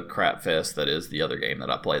the crap fest that is the other game that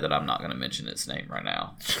I play that I'm not going to mention its name right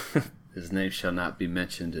now. His name shall not be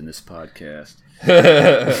mentioned in this podcast.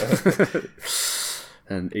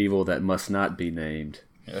 An evil that must not be named.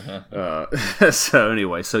 So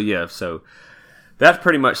anyway, so that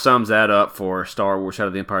pretty much sums that up for Star Wars Shadow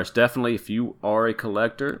of the Empire. It's definitely, if you are a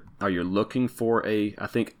collector or you're looking for a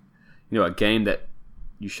game that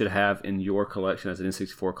you should have in your collection as an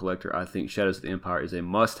N64 collector, I think Shadows of the Empire is a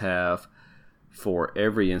must-have for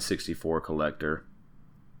every N64 collector.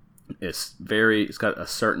 It's got a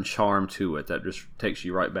certain charm to it that just takes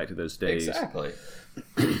you right back to those days. Exactly.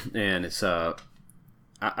 And it's I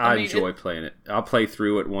enjoy playing it. I'll play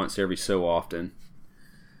through it once every so often.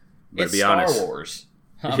 But it's to be honest, Star Wars.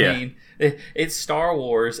 I mean, it's Star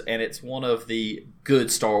Wars, and it's one of the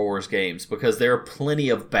good Star Wars games because there are plenty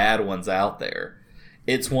of bad ones out there.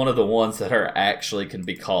 It's one of the ones that are actually can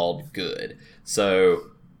be called good.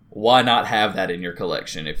 So why not have that in your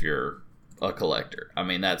collection if you're a collector? I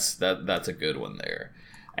mean, that's a good one there.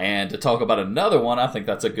 And to talk about another one, I think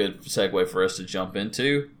that's a good segue for us to jump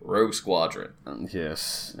into Rogue Squadron.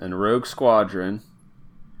 Yes, and Rogue Squadron.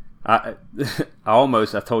 I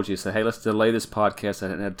told you, hey, let's delay this podcast. I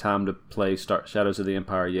didn't have time to play Shadows of the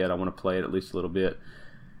Empire yet. I want to play it at least a little bit.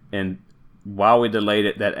 And while we delayed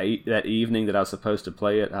it that evening that I was supposed to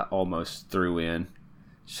play it, I almost threw in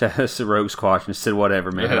Shadows of Rogue Squadron and said,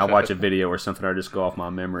 whatever, man. I'll watch a video or something or just go off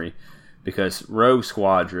my memory. Because Rogue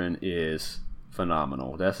Squadron is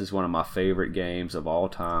phenomenal. This is one of my favorite games of all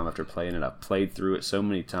time. After playing it, I've played through it so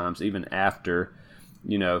many times, even after,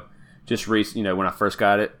 when I first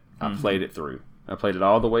got it, I played it through. I played it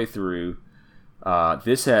all the way through.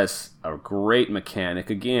 This has a great mechanic.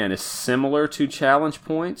 Again, it's similar to Challenge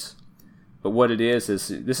Points, but what it is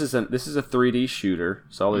this is a 3D shooter.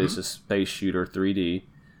 So all it is a space shooter, 3D.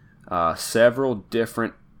 Several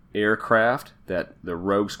different aircraft that the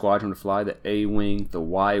Rogue Squadron would fly: the A-Wing, the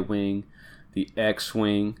Y-Wing, the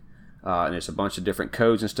X-Wing, and there's a bunch of different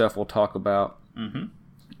codes and stuff we'll talk about. Mm-hmm.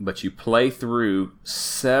 But you play through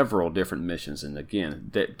several different missions, and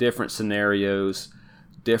again, different scenarios,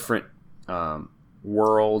 different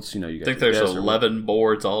worlds. You got I think there's 11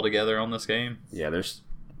 boards altogether on this game. Yeah,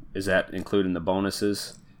 is that including the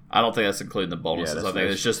bonuses? I don't think that's including the bonuses. I think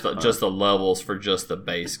it's just the levels for just the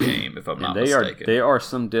base game, if I'm not mistaken. They are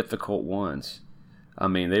some difficult ones. I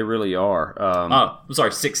mean, they really are. I'm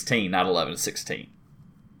sorry, 16, not 11, 16.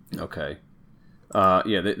 Okay.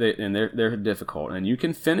 They're difficult, and you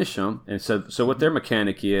can finish them. And so what their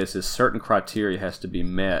mechanic is certain criteria has to be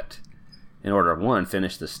met in order to, 1,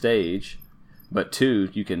 finish the stage, but 2,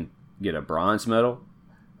 you can get a bronze medal,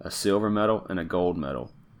 a silver medal, and a gold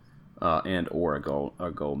medal, or a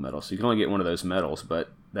gold medal. So you can only get one of those medals,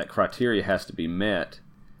 but that criteria has to be met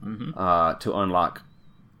to unlock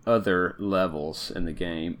other levels in the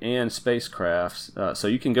game and spacecrafts. So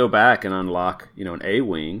you can go back and unlock, an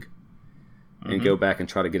A-wing and go back and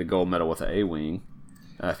try to get a gold medal with an A-wing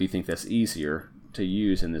if you think that's easier to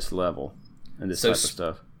use in this level and this type of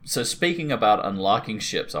stuff. So speaking about unlocking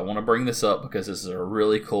ships, I want to bring this up because this is a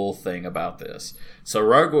really cool thing about this. So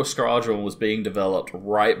Rogue Squadron was being developed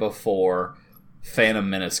right before Phantom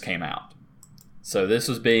Menace came out. So this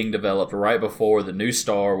was being developed right before the new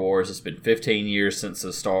Star Wars. It's been 15 years since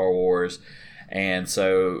the Star Wars. And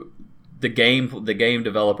so the game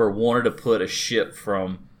developer wanted to put a ship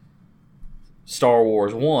from Star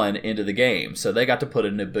Wars 1 into the game. So they got to put a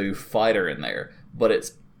Naboo fighter in there. But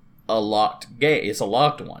it's a locked game. It's a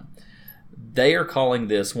locked one. They are calling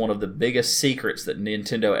this one of the biggest secrets that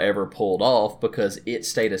Nintendo ever pulled off because it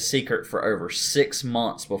stayed a secret for over 6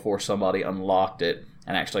 months before somebody unlocked it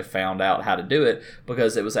and actually found out how to do it,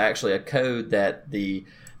 because it was actually a code that the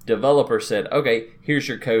developer said, okay, here's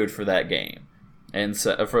your code for that game. And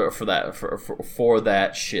so for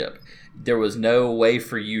that ship. There was no way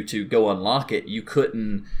for you to go unlock it. You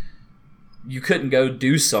couldn't go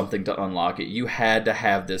do something to unlock it. You had to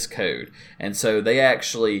have this code. And so they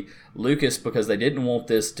actually, Lucas, because they didn't want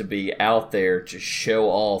this to be out there to show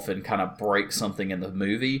off and kind of break something in the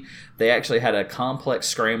movie, they actually had a complex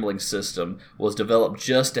scrambling system was developed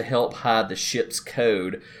just to help hide the ship's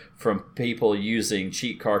code from people using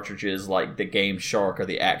cheat cartridges like the Game Shark or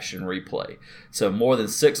the Action Replay. So more than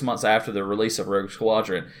 6 months after the release of Rogue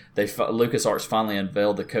Squadron, LucasArts finally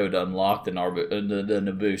unveiled the code to unlock the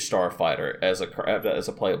Naboo Starfighter as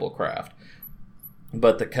a playable craft.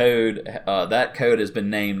 But the code, that code has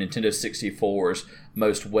been named Nintendo 64's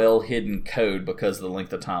most well-hidden code because of the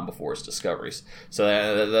length of time before its discoveries.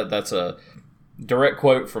 So that's a direct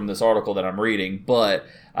quote from this article that I'm reading, but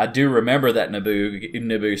I do remember that Naboo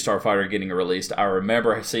Starfighter getting released. I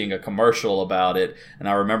remember seeing a commercial about it, and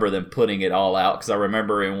I remember them putting it all out, because I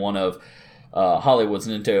remember in one of Hollywood's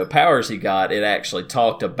Nintendo Powers he got, it actually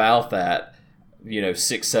talked about that,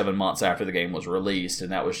 6-7 months after the game was released,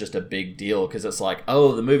 and that was just a big deal, because it's like,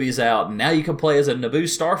 oh, the movie's out, and now you can play as a Naboo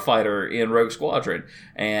Starfighter in Rogue Squadron,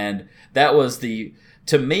 and that was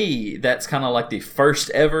to me, that's kind of like the first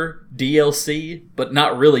ever DLC, but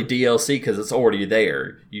not really DLC because it's already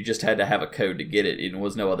there. You just had to have a code to get it, and there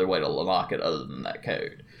was no other way to unlock it other than that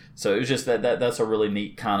code. So it was just that's a really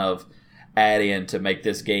neat kind of add-in to make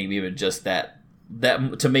this game even just that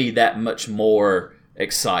to me that much more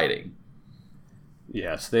exciting.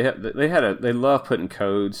 Yes, they love putting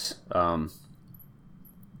codes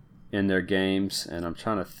in their games, and I'm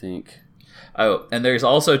trying to think. Oh, and there's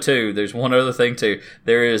one other thing too.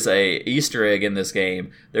 There is a Easter egg in this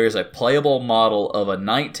game. There is a playable model of a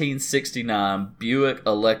 1969 Buick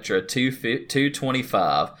Electra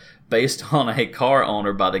 225 based on a car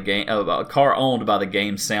owned by the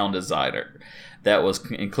game's sound designer. That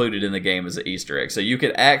was included in the game as an Easter egg. So you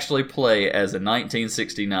could actually play as a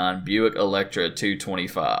 1969 Buick Electra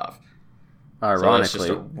 225. Ironically, so that's just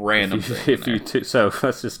a random thing. So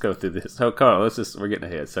let's just go through this. So Carl, we're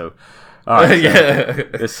getting ahead. So. All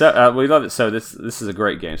right, so, we love it. So this is a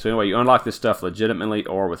great game. So anyway, you unlock this stuff legitimately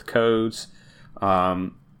or with codes,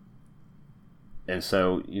 and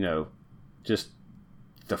so just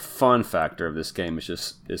the fun factor of this game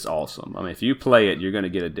is awesome. I mean, if you play it, you're going to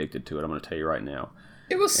get addicted to it. I'm going to tell you right now.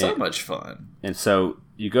 It was so much fun. And so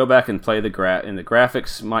you go back and play and the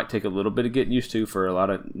graphics might take a little bit of getting used to for a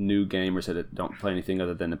lot of new gamers that don't play anything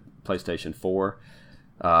other than the PlayStation 4.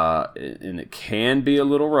 And it can be a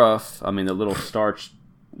little rough. I mean, the little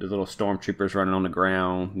stormtroopers running on the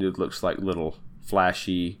ground, it looks like little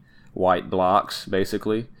flashy white blocks,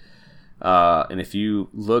 basically. And if you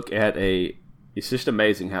look at it's just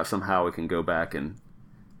amazing how somehow we can go back and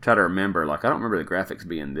try to remember. Like, I don't remember the graphics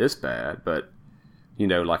being this bad, but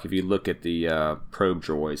like if you look at the probe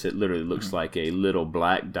droids, it literally looks like a little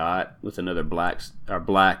black dot with another black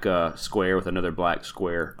square with another black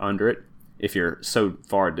square under it, if you're so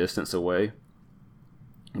far a distance away.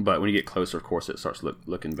 But when you get closer, of course, it starts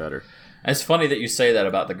looking better. It's funny that you say that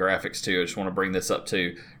about the graphics, too. I just want to bring this up,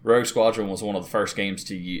 too. Rogue Squadron was one of the first games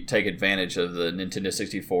to take advantage of the Nintendo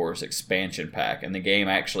 64's expansion pack, and the game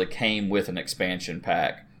actually came with an expansion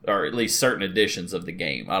pack, or at least certain editions of the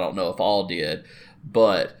game. I don't know if all did,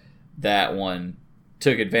 but that one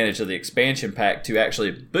took advantage of the expansion pack to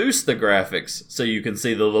actually boost the graphics so you can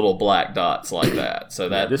see the little black dots like that. So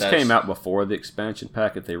this came out before the expansion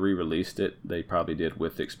pack. If they re-released it, they probably did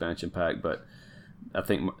with the expansion pack, but I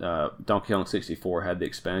think Donkey Kong 64 had the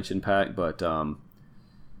expansion pack, but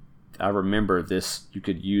I remember this. You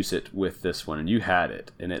could use it with this one, and you had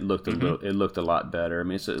it, and it looked it looked a lot better. I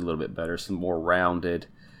mean, it's a little bit better, some more rounded.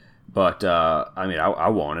 But I mean, I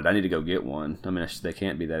want it. I need to go get one. I mean, they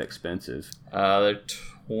can't be that expensive. They're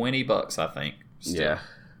 $20, I think. Still. Yeah.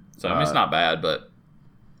 So I mean, it's not bad, but.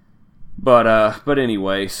 But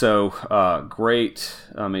anyway, so great.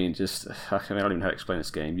 I mean, I don't even know how to explain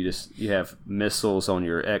this game. You have missiles on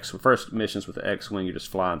your first missions with the X-wing. You're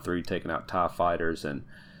just flying through, taking out TIE fighters, and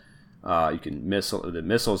you can the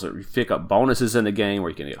missiles. You pick up bonuses in the game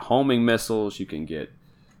where you can get homing missiles. You can get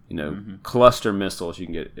cluster missiles. You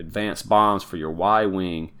can get advanced bombs for your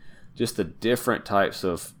Y-wing. Just the different types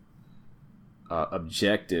of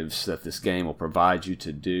objectives that this game will provide you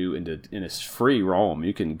to do in its free roam.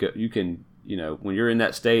 You can when you're in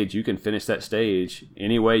that stage, you can finish that stage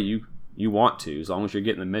any way you want to, as long as you're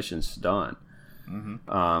getting the missions done.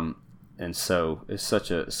 And so it's such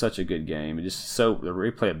a good game. The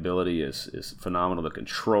replayability is phenomenal. The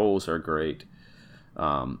controls are great.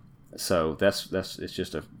 So it's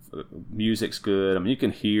just music's good. I mean, you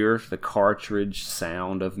can hear the cartridge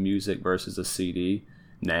sound of music versus a CD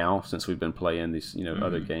now, since we've been playing these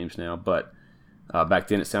other games now, but back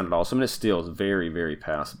then it sounded awesome, and it still is very, very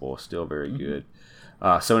passable, still very good.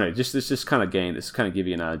 So anyway, this kind of game, this kind of give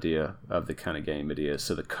you an idea of the kind of game it is.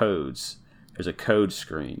 So the codes, there's a code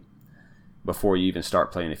screen before you even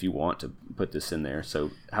start playing if you want to put this in there.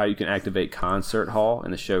 So how you can activate Concert Hall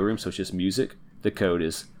in the showroom, so it's just music. The code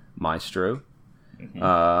is Maestro.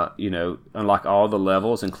 Unlock all the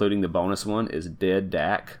levels, including the bonus one, is Dead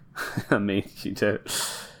Dak. I mean,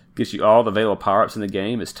 gives you all the available power-ups in the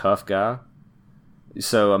game. Is Tough Guy.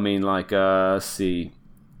 So, I mean, let's see.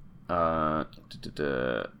 You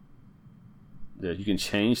can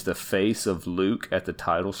change the face of Luke at the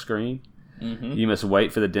title screen. You must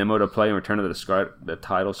wait for the demo to play and return to the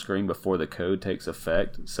title screen before the code takes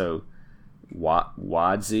effect. So,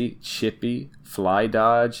 Wadzi, Chippy, Fly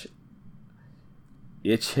Dodge,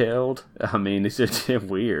 Itch-Held. I mean, these are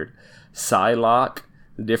weird. Psylocke,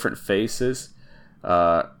 different faces.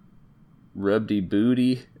 Rubdy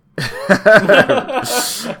Booty.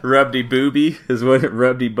 Rubdy Booby is what it.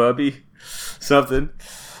 Rubdy Bubby. Something.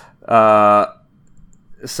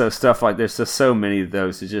 So stuff like there's just so many of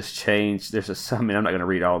those that just change. I'm not going to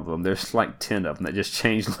read all of them. There's like 10 of them that just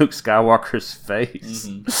change Luke Skywalker's face.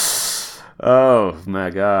 Oh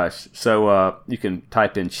my gosh. So you can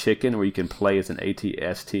type in chicken, or you can play as an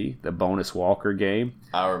ATST, the bonus Walker game.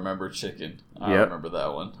 I remember chicken. I remember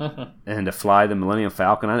that one. And to fly the Millennium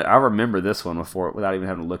Falcon. I remember this one before without even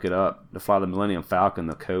having to look it up. To fly the Millennium Falcon,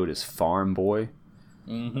 the code is Farm Boy.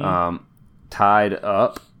 Tied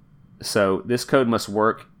Up. So this code must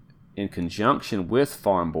work in conjunction with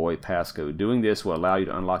Farm Boy passcode. Doing this will allow you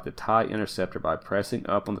to unlock the TIE Interceptor by pressing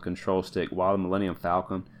up on the control stick while the Millennium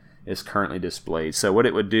Falcon is currently displayed. So what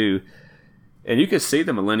it would do, and you can see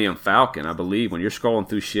the Millennium Falcon, I believe, when you're scrolling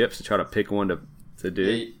through ships to try to pick one to do.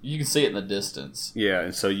 Yeah, you can see it in the distance. Yeah,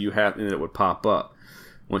 and so and it would pop up.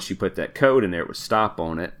 Once you put that code in there, it would stop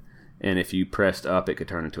on it, and if you pressed up, it could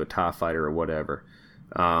turn into a TIE fighter or whatever.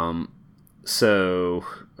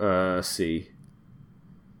 Let's see.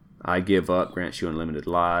 I Give Up grants you unlimited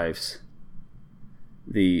lives.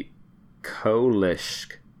 The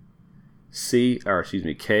Koelsch, Koelsch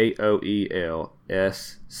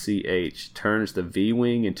turns the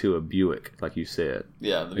V-Wing into a Buick, like you said.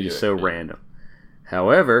 Yeah, the Buick. It's so random.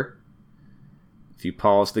 However, if you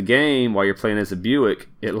pause the game while you're playing as a Buick,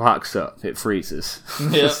 it locks up. It freezes.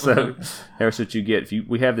 Yep. So that's what you get.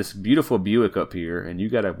 We have this beautiful Buick up here, and you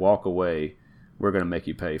got to walk away, we're going to make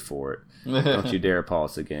you pay for it. Don't you dare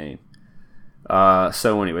pause the game.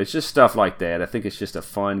 So anyway, it's just stuff like that. I think it's just a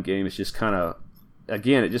fun game. It's just kind of,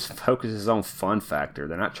 again, it just focuses on fun factor.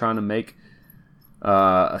 They're not trying to make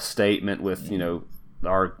a statement with,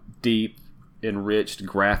 our deep, enriched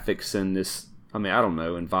graphics and this, I don't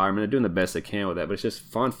know, environment. They're doing the best they can with that, but it's just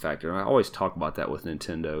fun factor. And I always talk about that with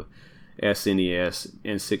Nintendo, SNES,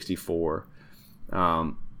 N64,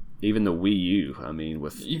 even the Wii U.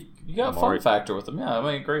 With you got fun factor with them. Yeah,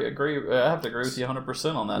 agree. I have to agree with you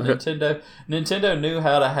 100% on that. Nintendo knew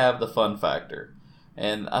how to have the fun factor,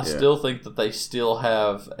 and I still think that they still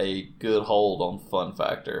have a good hold on fun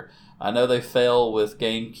factor. I know they fell with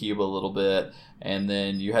GameCube a little bit, and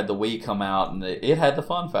then you had the Wii come out, and it had the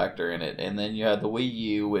fun factor in it, and then you had the Wii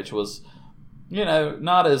U, which was,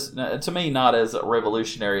 not as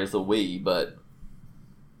revolutionary as the Wii, but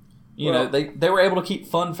they were able to keep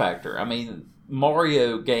fun factor.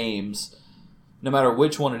 Mario games, no matter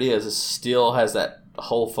which one it still has that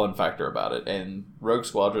whole fun factor about it, and Rogue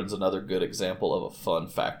Squadron's another good example of a fun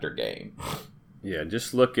factor game. Yeah,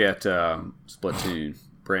 just look at Splatoon.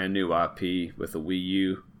 brand new IP with a Wii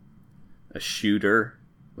U, a shooter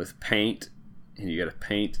with paint, and you got to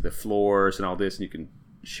paint the floors and all this, and you can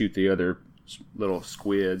shoot the other little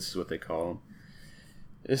squids, is what they call them.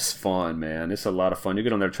 It's fun, man. It's a lot of fun. You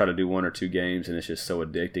get on there, try to do 1 or 2 games, and it's just so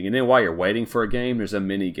addicting. And then while you're waiting for a game, there's a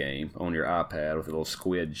mini game on your iPad with a little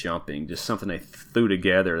squid jumping. Just something they threw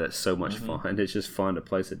together that's so much fun. It's just fun to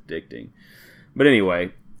play. It's addicting. But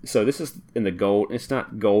anyway, so this is in the gold. It's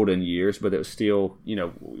not golden years, but it was still,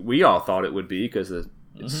 we all thought it would be because the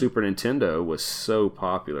Super Nintendo was so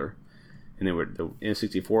popular. And then the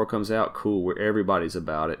N64 comes out, cool, where everybody's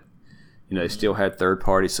about it. They still had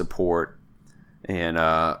third-party support. And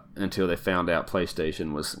until they found out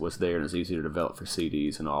PlayStation was there and it was easy to develop for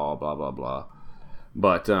CDs and all, blah, blah, blah.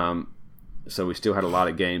 But, so we still had a lot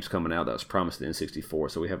of games coming out that was promised in N64,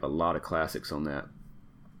 so we have a lot of classics on that.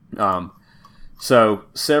 So,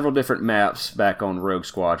 several different maps back on Rogue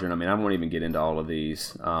Squadron. I mean, I won't even get into all of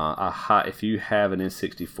these. If you have an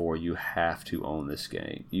N64, you have to own this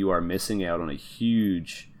game. You are missing out on a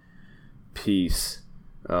huge piece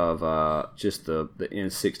of just the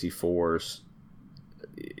N64's.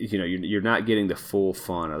 You're not getting the full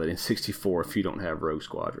fun of the N64 if you don't have Rogue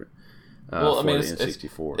Squadron.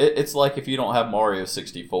 It's like if you don't have Mario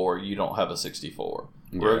 64, you don't have a 64.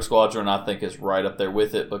 Yeah. Rogue Squadron, I think, is right up there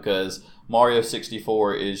with it because Mario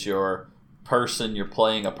 64 is your person, you're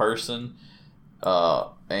playing a person,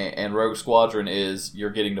 and Rogue Squadron is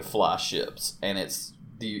you're getting to fly ships, and it's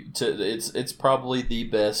probably the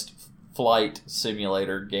best flight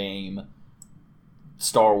simulator game,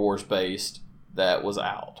 Star Wars based, that was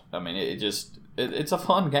out. I mean, it's a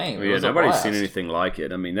fun game. Yeah, nobody's seen anything like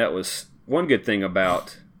it. I mean, that was one good thing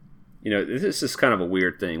about, this is kind of a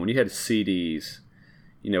weird thing. When you had CDs,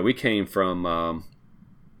 we came from,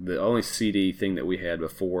 the only CD thing that we had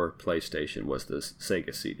before PlayStation was the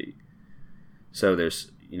Sega CD. So there's,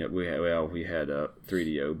 we had a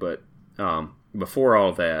 3DO, but before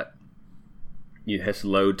all that, it has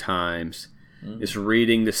load times. Mm-hmm. It's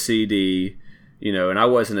reading the CD. And I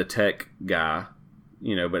wasn't a tech guy,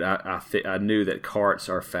 but I knew that carts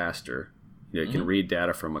are faster. You can read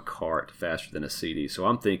data from a cart faster than a CD. So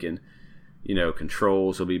I'm thinking,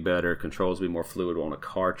 controls will be better. Controls will be more fluid on a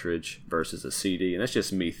cartridge versus a CD. And that's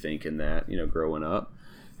just me thinking that, growing up.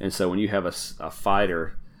 And so when you have a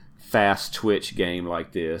fighter, fast twitch game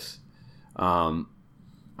like this, I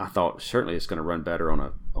thought certainly it's going to run better on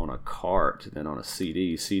a cart than on a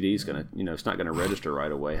CD. CD's going to, it's not going to register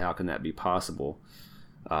right away. How can that be possible?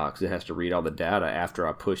 Because it has to read all the data after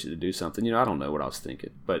I push it to do something. I don't know what I was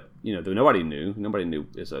thinking, but nobody knew. Nobody knew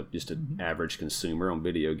as just an average consumer on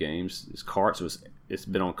video games. It's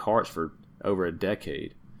been on carts for over a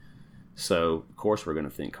decade. So of course we're going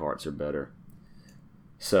to think carts are better.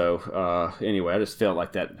 So anyway, I just felt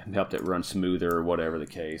like that helped it run smoother or whatever the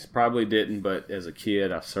case. Probably didn't, but as a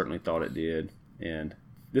kid, I certainly thought it did. And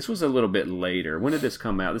this was a little bit later. When did this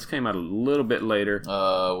come out? This came out a little bit later.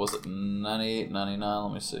 Was it 98, 99?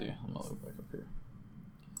 Let me see. I'm going to look back up here.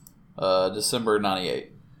 December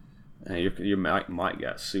 98. And your mic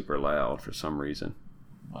got super loud for some reason.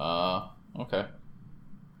 Okay.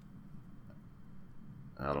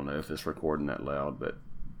 I don't know if it's recording that loud, but...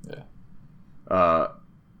 Yeah.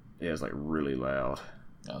 Yeah, it's like really loud.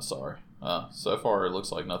 Oh, sorry. So far, it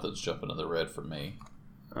looks like nothing's jumping to the red for me.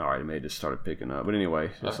 All right, it may have just started picking up. But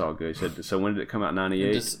anyway, it's all good. So when did it come out,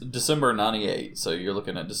 98? December 98. So you're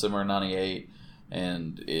looking at December 98,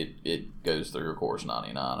 and it goes through, of course,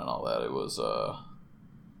 99 and all that. It was...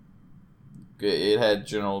 it had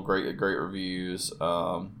general great reviews.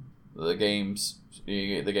 The game's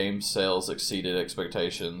sales exceeded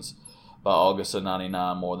expectations. By August of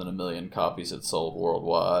 99, more than 1 million copies had sold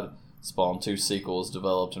worldwide. Spawned 2 sequels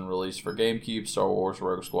developed and released for GameCube: Star Wars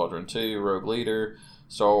Rogue Squadron 2, Rogue Leader,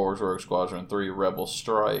 Star Wars Rogue Squadron 3, Rebel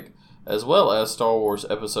Strike, as well as Star Wars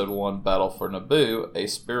Episode 1 Battle for Naboo, a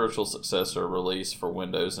spiritual successor released for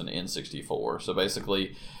Windows and N64. So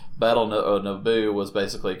basically, Battle of Naboo was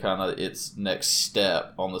basically kind of its next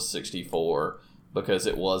step on the 64 because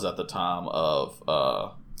it was at the time of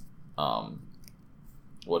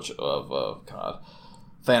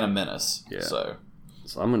Phantom Menace. Yeah. So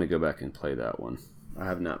I'm going to go back and play that one. I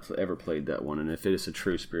have not ever played that one, and if it is a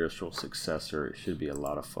true spiritual successor, it should be a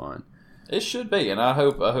lot of fun. It should be, and I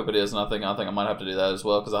hope it is, and I think I might have to do that as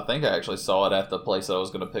well because I think I actually saw it at the place that I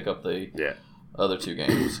was going to pick up the other 2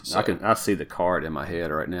 games. So. I see the card in my head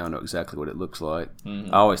right now. I know exactly what it looks like.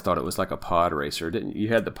 Mm-hmm. I always thought it was like a pod racer. Didn't you?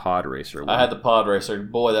 Had the pod racer one. I had the pod racer.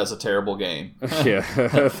 Boy, that's a terrible game. Yeah.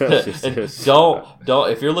 Don't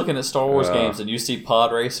if you're looking at Star Wars games and you see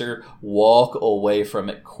pod racer, walk away from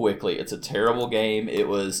it quickly. It's a terrible game. It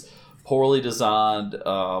was poorly designed.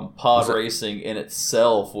 Pod racing in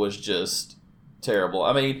itself was just terrible.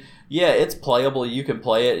 I mean, yeah, it's playable. You can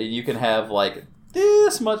play it, and you can have like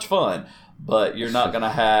this much fun, but you're not going to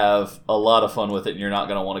have a lot of fun with it, and you're not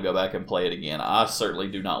going to want to go back and play it again. I certainly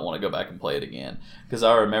do not want to go back and play it again, because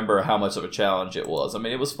I remember how much of a challenge it was. I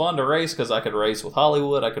mean, it was fun to race because I could race with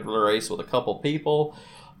Hollywood, I could race with a couple people,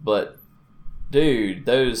 but dude,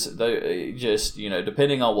 those just,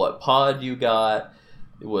 depending on what pod you got,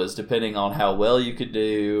 it was depending on how well you could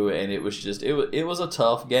do, and it was just, it was a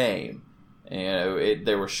tough game.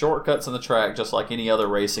 There were shortcuts in the track just like any other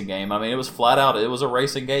racing game. I mean, it was flat out, it was a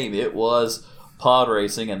racing game. It was pod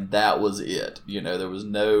racing, and that was it. There was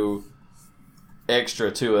no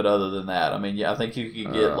extra to it other than that. I mean, yeah, I think you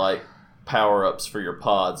could get like power-ups for your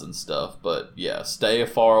pods and stuff, but yeah, stay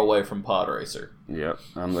far away from Pod Racer. Yep,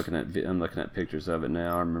 I'm looking at pictures of it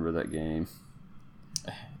now. I remember that game.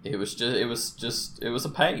 It was a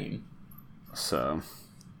pain. So,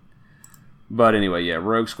 but anyway, yeah,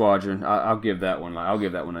 Rogue Squadron. I'll give that one. I'll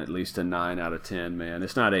give that one at least a 9 out of 10. Man,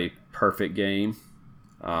 it's not a perfect game.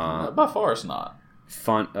 By far, it's not.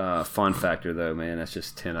 Fun factor though, man. That's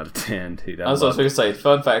just 10 out of 10, dude. I was going to say,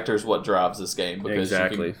 fun factor is what drives this game, because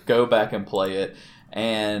exactly. You can go back and play it,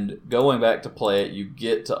 and going back to play it, you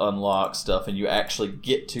get to unlock stuff, and you actually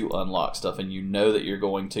get to unlock stuff, and you know that you're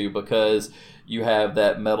going to, because you have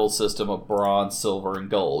that medal system of bronze, silver, and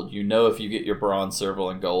gold. If you get your bronze, silver,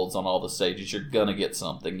 and golds on all the stages, you're going to get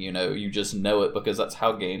something. You just know it because that's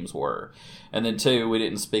how games were. And then, two, we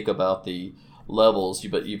didn't speak about the levels,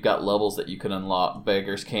 but you've got levels that you can unlock: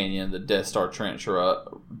 Beggar's Canyon, the Death Star Trench Run,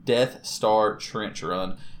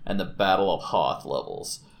 and the Battle of Hoth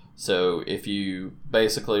levels. So if you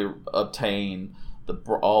basically obtain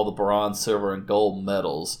all the bronze, silver, and gold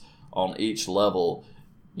medals on each level,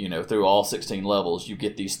 through all 16 levels, you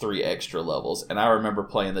get these 3 extra levels. And I remember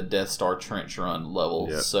playing the Death Star Trench Run level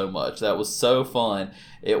so much. That was so fun.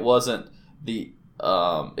 It wasn't the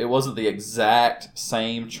exact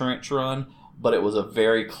same trench run, but it was a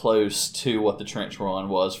very close to what the trench run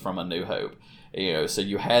was from A New Hope. So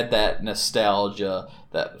you had that nostalgia,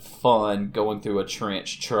 that fun going through a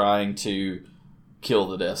trench trying to kill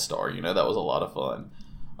the Death Star. That was a lot of fun.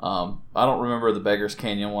 I don't remember the Beggar's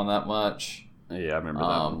Canyon one that much. Yeah, I remember that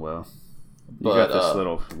one well. You got this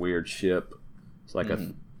little weird ship. It's like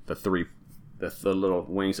the little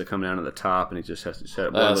wings that come down to the top, and he just has to set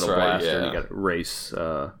up one little blaster, and you got to race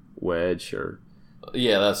Wedge or.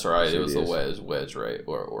 Yeah, that's right. It was the wedge race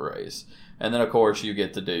or race, and then of course you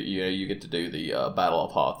get to do the Battle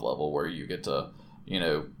of Hoth level, where you get to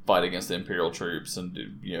fight against the Imperial troops and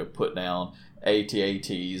put down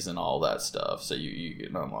AT-ATs and all that stuff. So you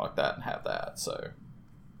can unlock that and have that. So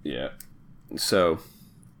yeah. So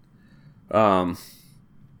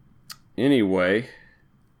anyway,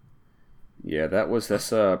 yeah, that's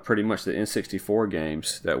pretty much the N64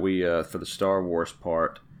 games that we for the Star Wars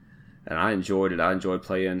part. And I enjoyed it. I enjoyed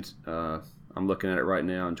playing. I'm looking at it right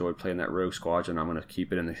now. I enjoyed playing that Rogue Squadron. I'm going to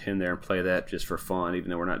keep it in there and play that just for fun, even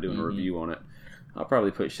though we're not doing a review on it. I'll probably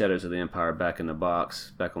put Shadows of the Empire back in the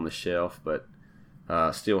box, back on the shelf, but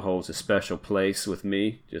still holds a special place with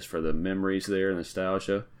me just for the memories there and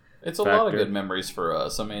nostalgia. It's a lot of good memories for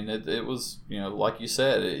us. I mean, it was, like you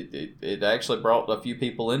said, it actually brought a few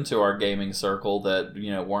people into our gaming circle that,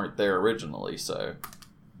 weren't there originally. So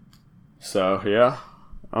yeah.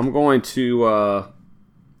 I'm going to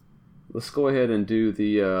let's go ahead and do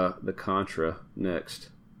the Contra next.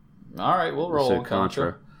 All right, we'll roll on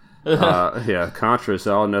Contra. Yeah, Contra is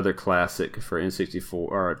another classic for N64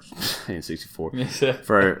 or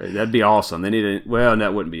N64. That'd be awesome. They need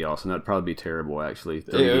that wouldn't be awesome. That'd probably be terrible actually.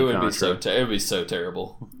 It would be so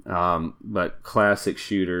terrible. But classic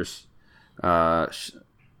shooters,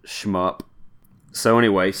 shmup. So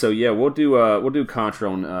anyway, we'll do Contra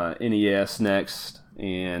on NES next.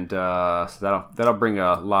 And so that'll bring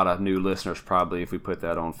a lot of new listeners probably if we put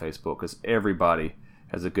that on Facebook, because everybody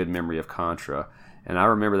has a good memory of Contra. And I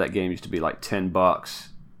remember that game used to be like $10,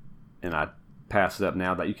 and I passed it up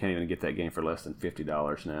now that you can't even get that game for less than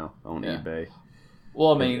 $50 now on eBay.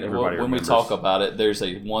 Well, I mean, when we talk about it, there's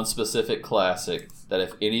one specific classic that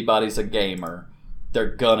if anybody's a gamer,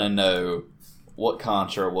 they're gonna know what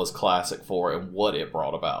Contra was classic for and what it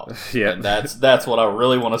brought about. Yeah, and that's what I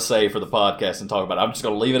really want to say for the podcast and talk about. I'm just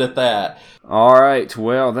going to leave it at that. All right,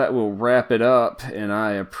 well, that will wrap it up, and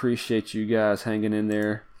I appreciate you guys hanging in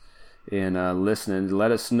there and listening. Let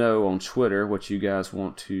us know on Twitter what you guys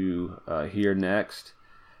want to hear next,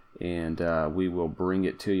 and we will bring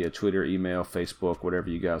it to you. Twitter, email, Facebook, whatever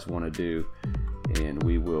you guys want to do, and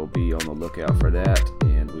we will be on the lookout for that,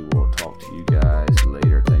 and we will talk to you guys later.